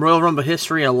time in Royal Rumble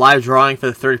history a live drawing for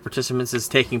the 30 participants is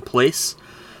taking place.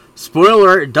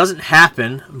 Spoiler, it doesn't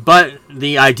happen, but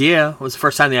the idea was the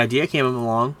first time the idea came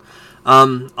along.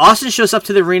 Austin shows up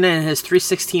to the arena in his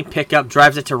 316 pickup,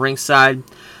 drives it to ringside.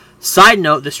 Side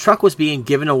note, this truck was being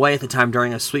given away at the time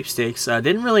during a sweepstakes.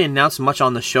 Didn't really announce much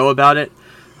on the show about it.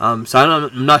 So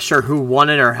I'm not sure who won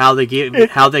it or how they gave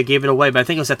it away, but I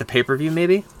think it was at the pay-per-view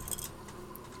maybe.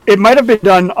 It might have been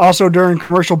done also during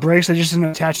commercial breaks. They just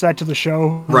didn't attach that to the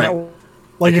show. Right.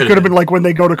 Like it could have been like when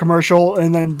they go to commercial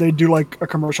and then they do like a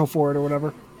commercial for it or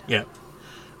whatever. Yeah.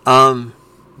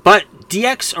 But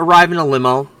DX arrive in a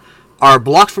limo, are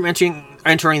blocked from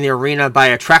entering the arena by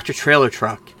a tractor-trailer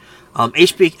truck.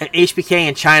 HBK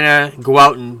and China go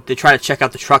out and they try to check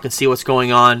out the truck and see what's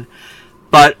going on.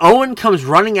 But Owen comes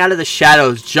running out of the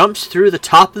shadows, jumps through the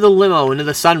top of the limo into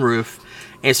the sunroof,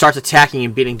 and starts attacking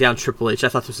and beating down Triple H. I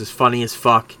thought this was funny as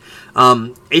fuck.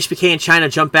 HBK and China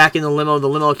jump back in the limo. The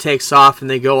limo takes off, and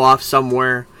they go off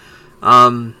somewhere.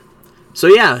 So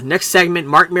yeah, next segment,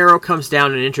 Mark Mero comes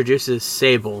down and introduces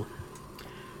Sable.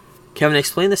 Kevin,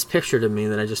 explain this picture to me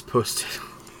that I just posted.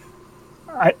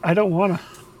 I don't want to.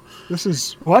 This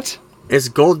is what? It's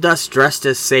Goldust dressed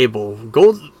as Sable.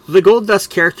 The Goldust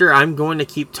character, I'm going to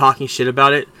keep talking shit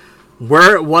about it.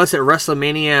 Where it was at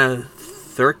WrestleMania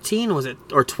 13, was it,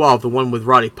 or 12, the one with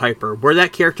Roddy Piper, where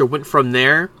that character went from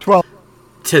there 12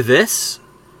 to this.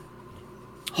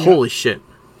 Yeah. Holy shit!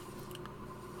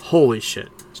 Holy shit!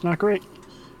 It's not great.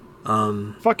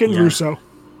 Fucking yeah. Russo.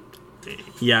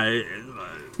 Yeah.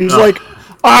 He's like,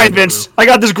 all right, Vince, I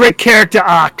got this great character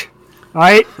arc. All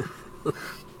right?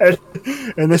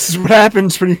 and this is what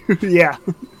happens when you, yeah.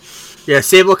 Yeah,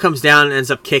 Sable comes down and ends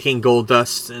up kicking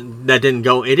Goldust, and that didn't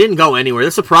go. It didn't go anywhere.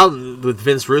 That's the problem with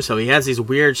Vince Russo. He has these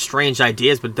weird, strange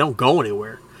ideas, but don't go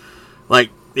anywhere. Like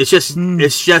it's just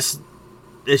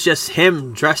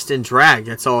him dressed in drag.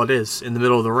 That's all it is in the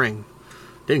middle of the ring.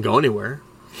 Didn't go anywhere.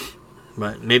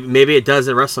 But maybe it does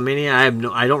at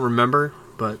WrestleMania. I don't remember,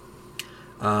 but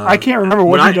I can't remember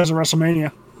what he does at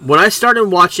WrestleMania. When I started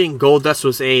watching, Goldust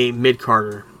was a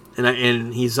mid-carder.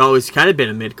 And he's always kind of been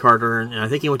a mid-carder, and I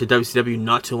think he went to WCW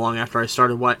not too long after I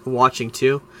started watching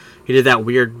too. He did that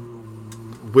weird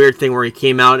thing where he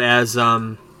came out as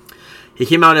a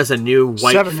new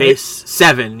white face. Right?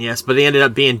 Seven, yes, but he ended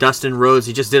up being Dustin Rhodes.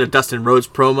 He just did a Dustin Rhodes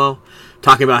promo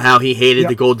talking about how he hated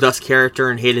the Goldust character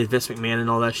and hated Vince McMahon and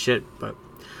all that shit. But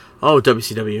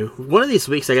WCW, one of these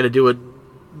weeks I got to do a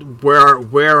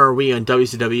where are we on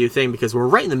WCW thing, because we're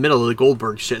right in the middle of the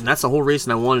Goldberg shit, and that's the whole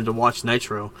reason I wanted to watch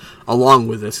Nitro along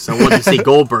with this, because I wanted to see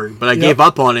Goldberg, but I gave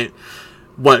up on it.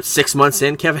 What, 6 months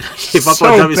in, Kevin? I gave up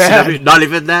on WCW. Bad. Not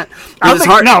even that.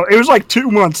 No, it was like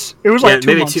 2 months. It was like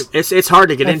 2 months. It's hard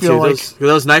to get into.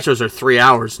 Those Nitros are 3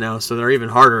 hours now, so they're even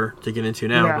harder to get into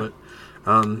now. Yeah.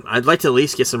 But I'd like to at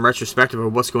least get some retrospective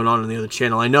of what's going on the other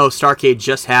channel. I know Starrcade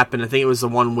just happened. I think it was the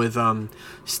one with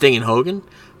Sting and Hogan.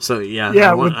 So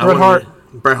yeah, with Bret Hart.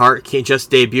 Bret Hart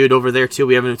just debuted over there too.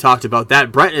 We haven't even talked about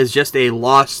that. Bret is just a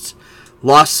lost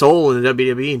soul in the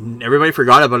WWE. Everybody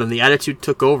forgot about him. The Attitude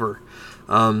took over,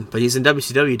 but he's in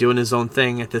WCW doing his own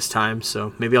thing at this time.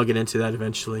 So maybe I'll get into that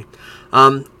eventually.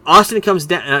 Austin comes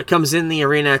in the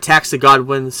arena, attacks the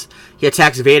Godwins. He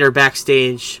attacks Vader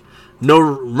backstage. No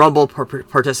Rumble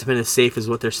participant is safe, is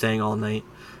what they're saying all night.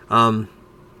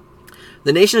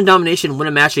 The Nation of Domination win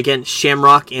a match against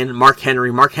Shamrock and Mark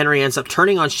Henry. Mark Henry ends up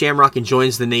turning on Shamrock and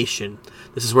joins the Nation.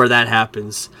 This is where that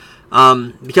happens.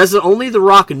 Because only The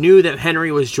Rock knew that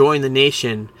Henry was joining the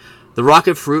Nation, The Rock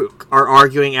and Farouk are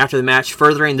arguing after the match,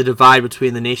 furthering the divide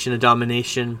between the Nation of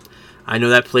Domination. I know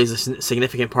that plays a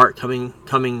significant part coming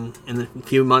in a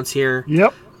few months here.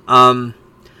 Yep.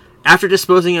 After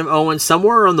disposing of Owen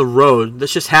somewhere on the road,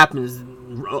 this just happens.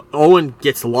 Owen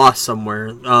gets lost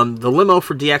somewhere. The limo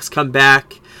for DX come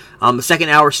back. The second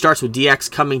hour starts with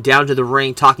DX coming down to the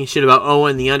ring, talking shit about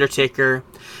Owen, The Undertaker.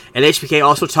 And HBK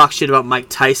also talks shit about Mike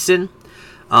Tyson.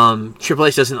 Triple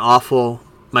H does an awful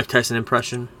Mike Tyson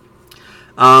impression.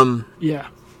 Yeah.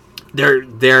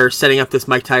 They're setting up this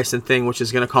Mike Tyson thing, which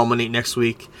is going to culminate next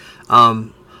week.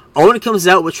 Owen comes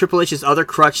out with Triple H's other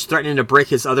crutch, threatening to break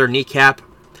his other kneecap.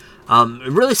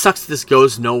 It really sucks that this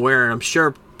goes nowhere, and I'm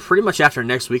sure pretty much after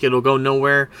next week it'll go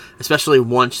nowhere, especially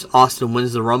once Austin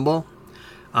wins the Rumble.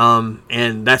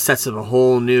 And that sets up a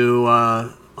whole new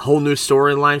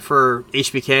storyline for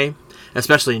HBK,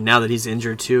 especially now that he's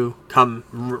injured too. Come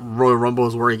Royal Rumble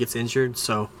is where he gets injured,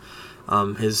 so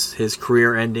his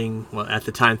career ending, well, at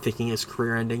the time thinking his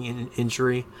career ending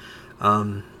injury.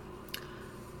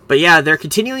 But yeah, they're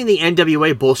continuing the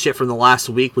NWA bullshit from the last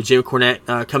week with Jim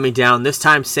Cornette coming down, this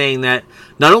time saying that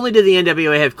not only did the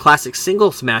NWA have classic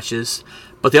singles matches,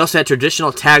 but they also had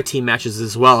traditional tag team matches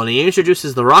as well. And he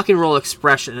introduces the Rock and Roll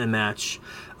Express in a match.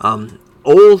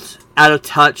 Old, out of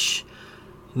touch,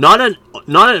 not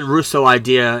a Russo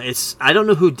idea. I don't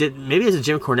know who did. Maybe it's a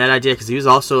Jim Cornette idea, because he was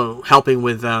also helping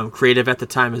with creative at the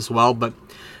time as well.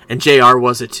 And JR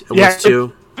was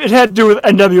too. It had to do with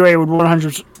NWA would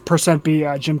 100% be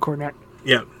Jim Cornette.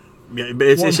 Yeah, but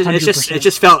it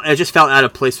just felt out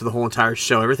of place for the whole entire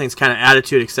show. Everything's kind of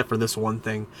attitude except for this one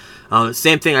thing.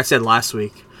 Same thing I said last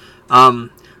week.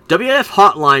 WWF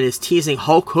Hotline is teasing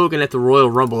Hulk Hogan at the Royal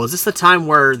Rumble. Is this the time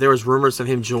where there was rumors of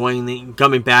him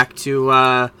coming back to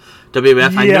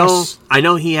WWF? Yes. I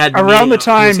know he had around the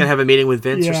time he was gonna have a meeting with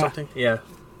Vince or something. Yeah.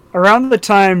 Around the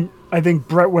time I think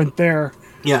Bret went there.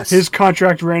 Yes. His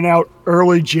contract ran out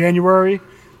early January.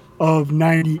 of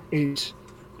 '98,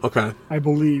 Okay. I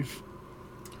believe.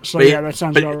 So But yeah, that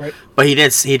sounds about right. But he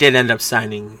did end up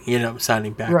signing. He ended up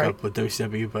signing back Right. up with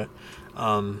WCW. But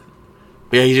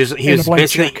yeah, he And a blank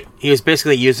check. was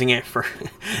basically using it for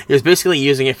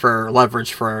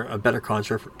leverage for a better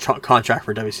contract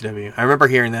for WCW. I remember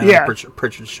hearing that Yeah. on the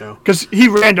Pritchard's show. Because he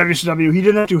ran WCW, he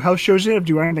didn't have to do house shows. He didn't have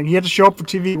to do anything. He had to show up for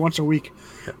TV once a week.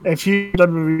 If he did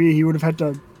WWE, he would have had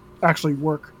to actually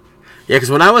work. Yeah,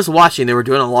 because when I was watching, they were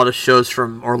doing a lot of shows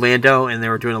from Orlando, and they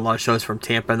were doing a lot of shows from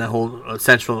Tampa and that whole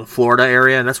Central Florida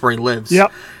area, and that's where he lives.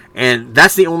 Yep. And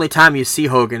that's the only time you see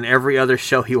Hogan. Every other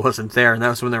show, he wasn't there, and that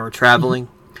was when they were traveling.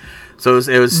 So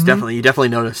it was definitely, you definitely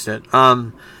noticed it.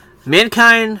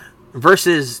 Mankind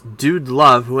versus Dude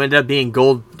Love, who ended up being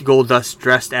Goldust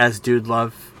dressed as Dude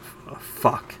Love. Oh,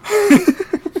 fuck.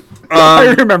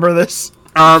 I remember this.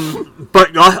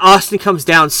 But Austin comes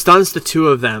down, stuns the two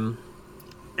of them,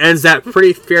 ends that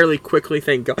pretty fairly quickly.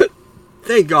 Thank God.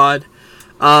 Thank God.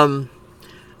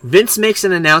 Vince makes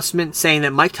an announcement saying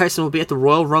that Mike Tyson will be at the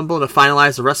Royal Rumble to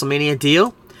finalize the WrestleMania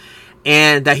deal,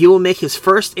 and that he will make his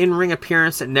first in-ring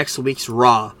appearance at next week's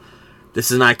Raw. This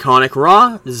is an iconic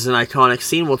Raw. This is an iconic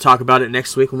scene. We'll talk about it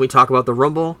next week when we talk about the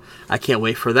Rumble. I can't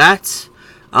wait for that.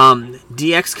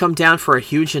 DX come down for a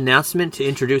huge announcement to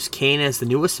introduce Kane as the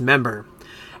newest member.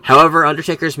 However,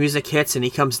 Undertaker's music hits and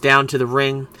he comes down to the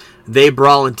ring. They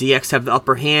brawl and DX have the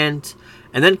upper hand.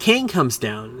 And then Kane comes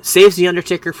down, saves the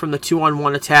Undertaker from the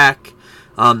 2-on-1 attack.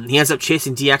 He ends up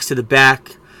chasing DX to the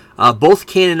back. Both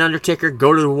Kane and Undertaker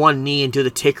go to one knee and do the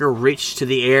Taker reach to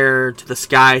the air, to the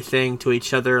sky thing, to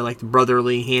each other, like the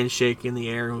brotherly handshake in the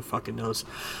air. Who fucking knows?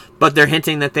 But they're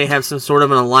hinting that they have some sort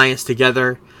of an alliance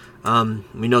together.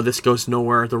 We know this goes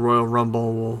nowhere at the Royal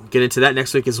Rumble. We'll get into that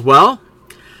next week as well.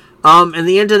 And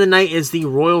the end of the night is the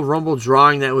Royal Rumble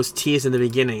drawing that was teased in the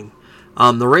beginning.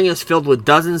 The ring is filled with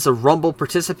dozens of Rumble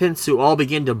participants who all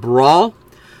begin to brawl.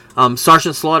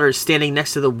 Sergeant Slaughter is standing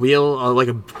next to the wheel like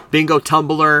a bingo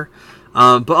tumbler.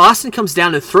 But Austin comes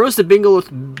down and throws the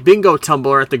bingo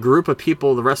tumbler at the group of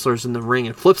people, the wrestlers in the ring,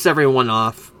 and flips everyone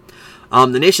off.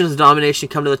 The Nations of Domination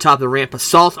come to the top of the ramp,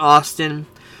 assault Austin.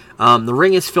 The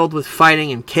ring is filled with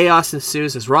fighting and chaos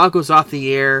ensues as Raw goes off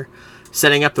the air,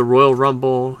 setting up the Royal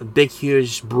Rumble. A big,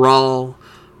 huge brawl,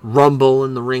 rumble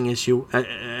in the ring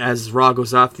as Raw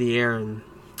goes off the air. And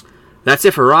that's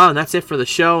it for Raw, and that's it for the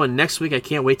show. And next week, I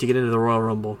can't wait to get into the Royal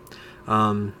Rumble.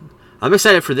 I'm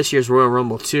excited for this year's Royal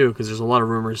Rumble, too, because there's a lot of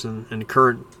rumors in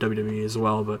current WWE as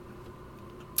well. But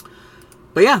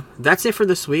yeah, that's it for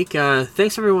this week.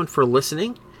 Thanks, everyone, for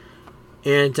listening.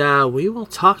 And we will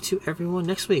talk to everyone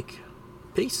next week.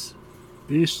 Peace.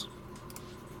 Peace.